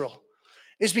Israel.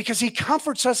 Is because he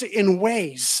comforts us in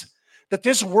ways that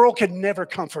this world could never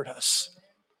comfort us.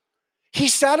 He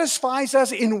satisfies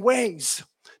us in ways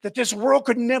that this world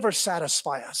could never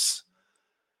satisfy us.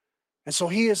 And so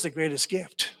he is the greatest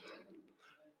gift.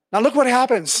 Now look what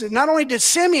happens. Not only did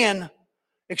Simeon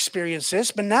experience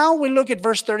this, but now we look at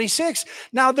verse 36.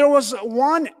 Now there was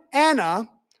one Anna,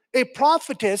 a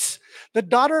prophetess, the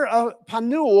daughter of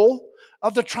Phanuel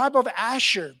of the tribe of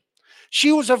Asher.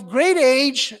 She was of great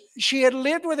age. She had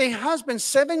lived with a husband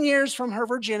 7 years from her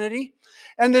virginity.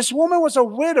 And this woman was a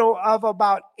widow of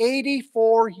about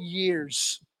 84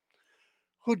 years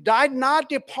who did not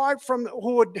depart from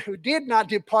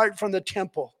the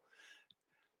temple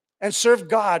and served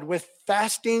God with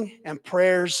fasting and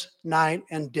prayers night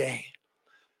and day.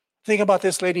 Think about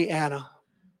this lady, Anna,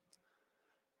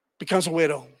 becomes a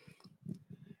widow.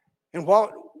 And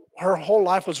what her whole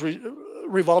life was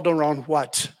revolved around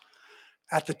what?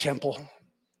 At the temple.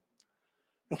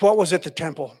 And what was at the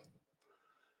temple?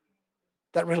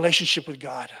 That relationship with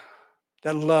God.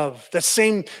 That love. The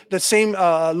same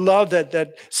love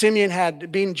that Simeon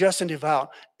had, being just and devout.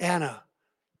 Anna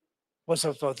was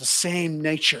of the same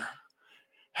nature.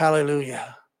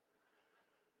 Hallelujah.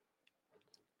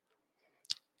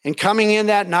 And coming in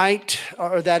that night,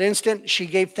 or that instant, she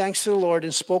gave thanks to the Lord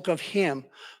and spoke of him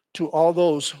to all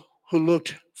those who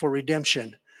looked for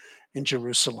redemption in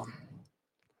Jerusalem.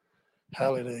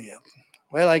 Hallelujah.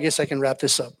 Well, I guess I can wrap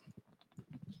this up.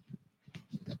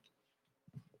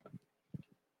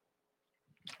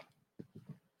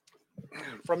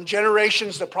 From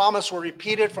generations, the promise were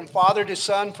repeated from father to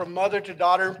son, from mother to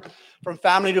daughter, from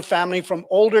family to family, from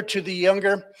older to the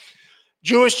younger.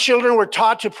 Jewish children were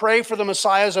taught to pray for the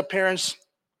Messiah's appearance.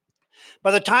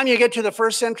 By the time you get to the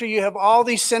first century, you have all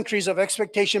these centuries of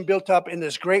expectation built up in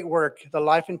this great work, the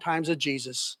life and times of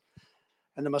Jesus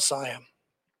and the Messiah.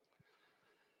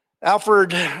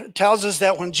 Alfred tells us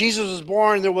that when Jesus was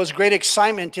born, there was great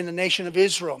excitement in the nation of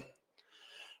Israel.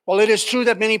 While it is true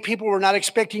that many people were not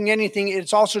expecting anything,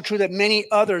 it's also true that many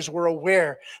others were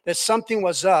aware that something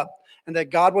was up and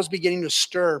that God was beginning to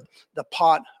stir the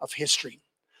pot of history.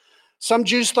 Some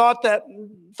Jews thought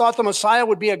the Messiah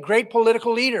would be a great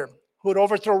political leader who would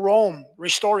overthrow Rome,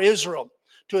 restore Israel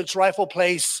to its rightful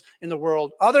place in the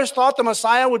world. Others thought the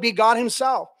Messiah would be God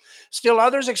himself. Still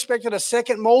others expected a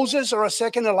second Moses or a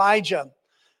second Elijah.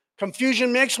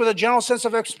 Confusion mixed with a general sense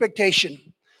of expectation.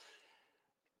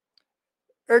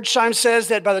 Erdheim says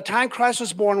that by the time Christ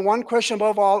was born, one question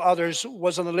above all others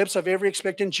was on the lips of every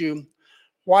expectant Jew.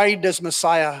 Why does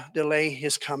Messiah delay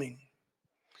his coming?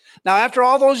 Now, after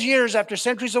all those years, after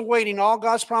centuries of waiting, all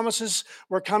God's promises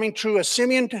were coming true as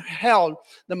Simeon held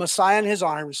the Messiah in his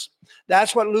arms.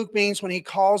 That's what Luke means when he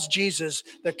calls Jesus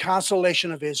the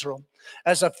consolation of Israel.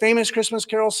 As a famous Christmas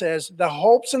carol says, the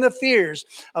hopes and the fears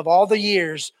of all the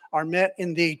years are met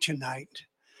in thee tonight.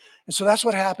 And so that's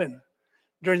what happened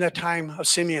during that time of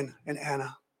Simeon and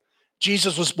Anna.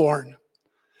 Jesus was born.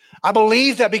 I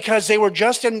believe that because they were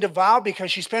just and devout,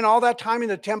 because she spent all that time in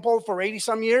the temple for 80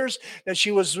 some years, that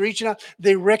she was reaching out,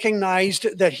 they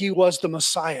recognized that he was the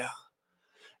Messiah.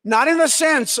 Not in the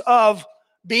sense of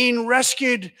being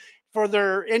rescued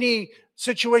for any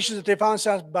situations that they found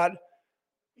themselves, but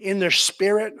in their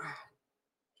spirit,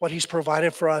 what he's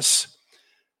provided for us,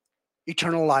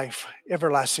 eternal life,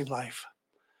 everlasting life.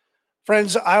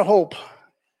 Friends, I hope,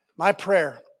 my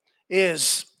prayer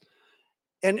is,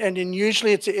 and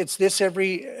usually it's this at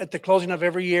the closing of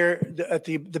every year, at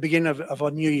the beginning of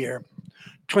a new year,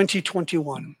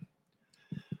 2021.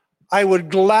 I would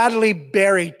gladly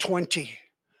bury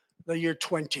the year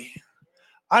 20.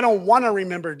 I don't want to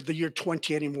remember the year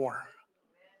 20 anymore.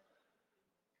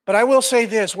 But I will say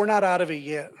this, we're not out of it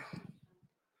yet.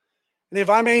 And if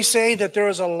I may say that there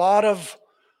is a lot of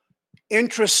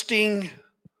interesting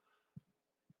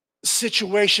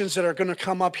situations that are going to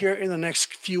come up here in the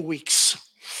next few weeks.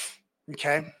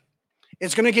 Okay?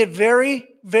 It's going to get very,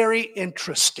 very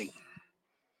interesting.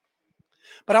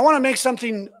 But I want to make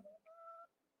something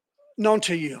known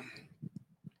to you.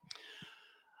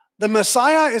 The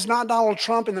Messiah is not Donald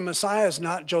Trump, and the Messiah is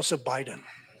not Joseph Biden.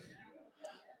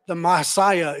 The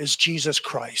Messiah is Jesus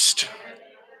Christ.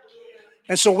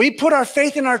 And so we put our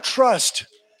faith and our trust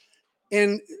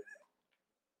in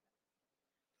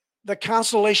the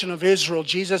consolation of Israel,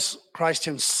 Jesus Christ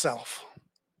himself.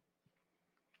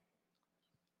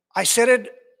 I said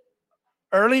it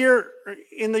earlier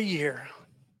in the year.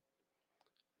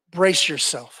 Brace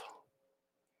yourself.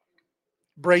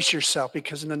 Brace yourself,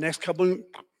 because in the next couple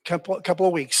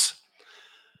of weeks,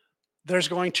 there's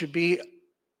going to be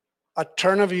a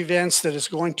turn of events that is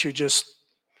going to just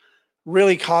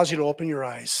really cause you to open your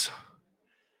eyes.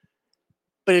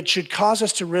 But it should cause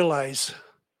us to realize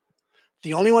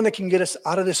the only one that can get us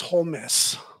out of this whole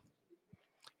mess,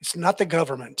 it's not the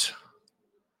government.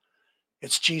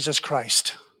 It's Jesus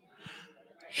Christ.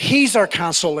 He's our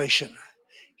consolation.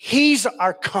 He's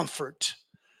our comfort.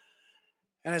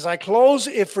 And as I close,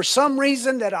 if for some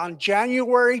reason that on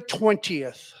January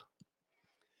 20th,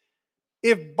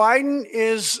 if Biden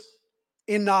is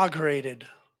inaugurated,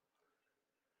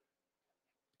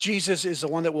 Jesus is the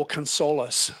one that will console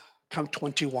us come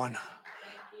 21.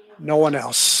 No one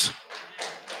else.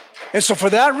 And so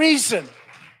for that reason,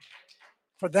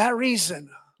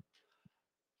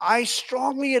 I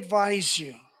strongly advise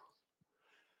you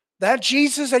that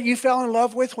Jesus that you fell in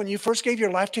love with when you first gave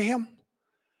your life to him,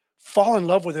 fall in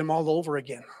love with him all over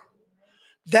again.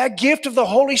 That gift of the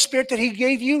Holy Spirit that he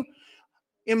gave you,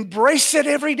 embrace it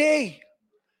every day.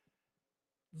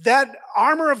 That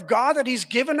armor of God that he's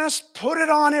given us, put it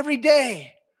on every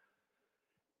day.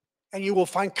 And you will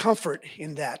find comfort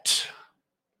in that.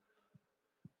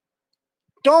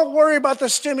 Don't worry about the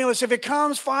stimulus. If it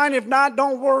comes, fine. If not,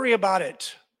 don't worry about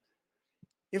it.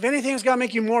 If anything, it's going to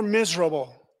make you more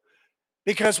miserable.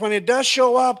 Because when it does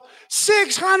show up,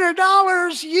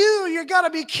 $600, you got to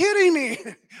be kidding me.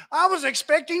 I was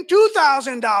expecting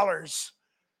 $2,000.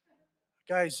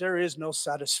 Guys, there is no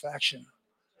satisfaction.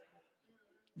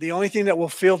 The only thing that will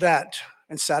fill that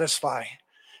and satisfy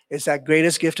is that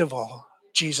greatest gift of all,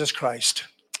 Jesus Christ.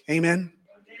 Amen?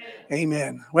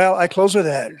 Amen. Well, I close with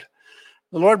that.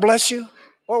 The Lord bless you.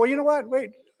 Oh, well, you know what?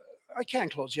 Wait, I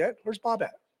can't close yet. Where's Bob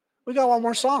at? We got one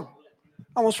more song.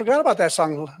 I almost forgot about that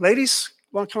song. Ladies,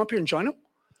 want to come up here and join them?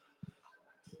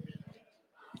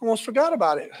 Almost forgot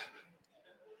about it.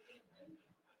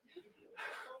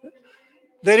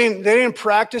 They didn't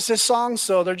practice this song,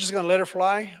 so they're just going to let her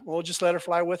fly. We'll just let her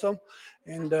fly with them,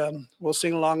 and we'll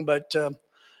sing along. But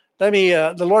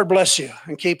the Lord bless you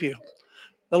and keep you.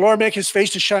 The Lord make his face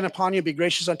to shine upon you, be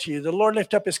gracious unto you. The Lord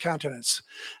lift up his countenance,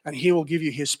 and he will give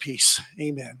you his peace.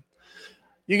 Amen.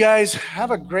 You guys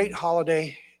have a great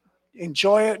holiday.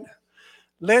 Enjoy it.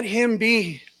 Let him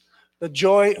be the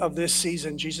joy of this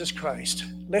season, Jesus Christ.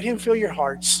 Let him fill your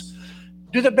hearts.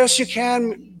 Do the best you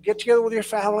can. Get together with your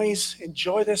families.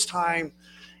 Enjoy this time.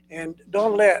 And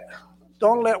don't let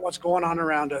what's going on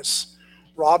around us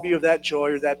rob you of that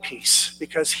joy or that peace,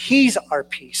 because he's our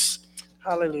peace.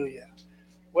 Hallelujah.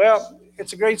 Well,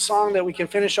 it's a great song that we can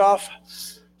finish off.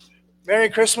 Merry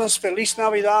Christmas. Feliz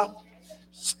Navidad.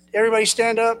 Everybody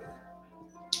stand up.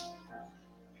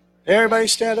 Everybody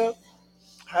stand up.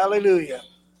 Hallelujah.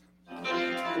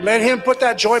 Let him put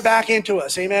that joy back into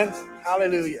us. Amen.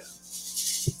 Hallelujah.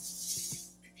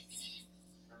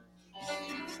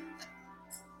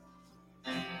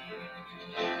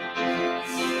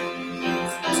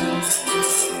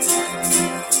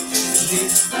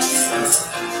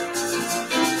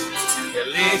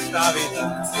 Feliz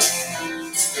Navidad,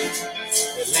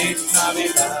 feliz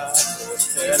Navidad,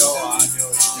 prospero año.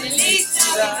 Feliz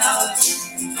Navidad,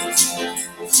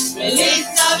 feliz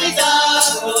Navidad,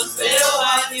 prospero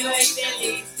año y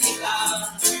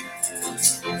felicidad.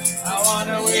 I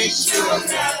wanna wish you a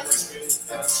Merry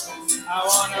Christmas. I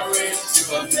wanna wish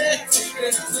you a Merry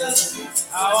Christmas.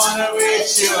 I wanna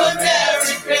wish you a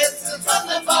Merry Christmas from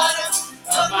the bottom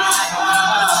of my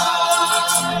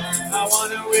heart. I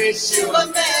wanna wish you a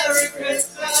Merry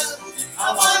Christmas.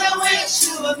 I wanna wish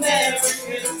you a Merry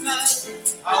Christmas.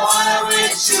 I wanna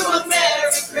wish you a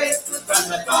Merry Christmas from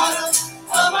the bottom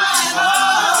of my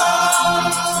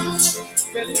heart.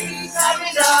 Feliz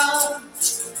Navidad,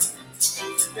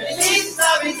 feliz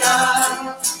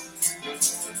Navidad,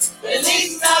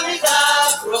 feliz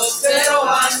Navidad, próspero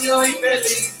año y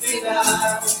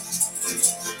felicidad.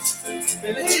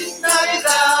 Feliz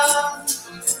Navidad,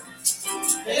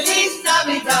 feliz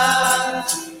Navidad,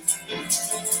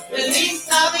 feliz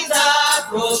Navidad,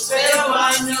 próspero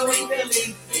año y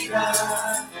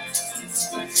felicidad.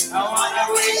 I wanna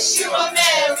wish you a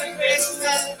Merry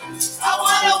Christmas. I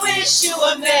wanna wish you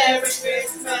a Merry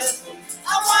Christmas.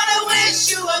 I wanna wish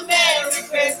you a Merry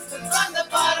Christmas from the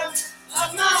bottom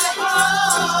of my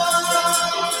heart.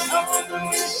 I wanna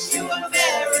wish you a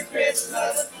Merry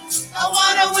Christmas. I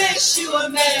wanna wish you a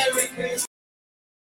Merry Christmas.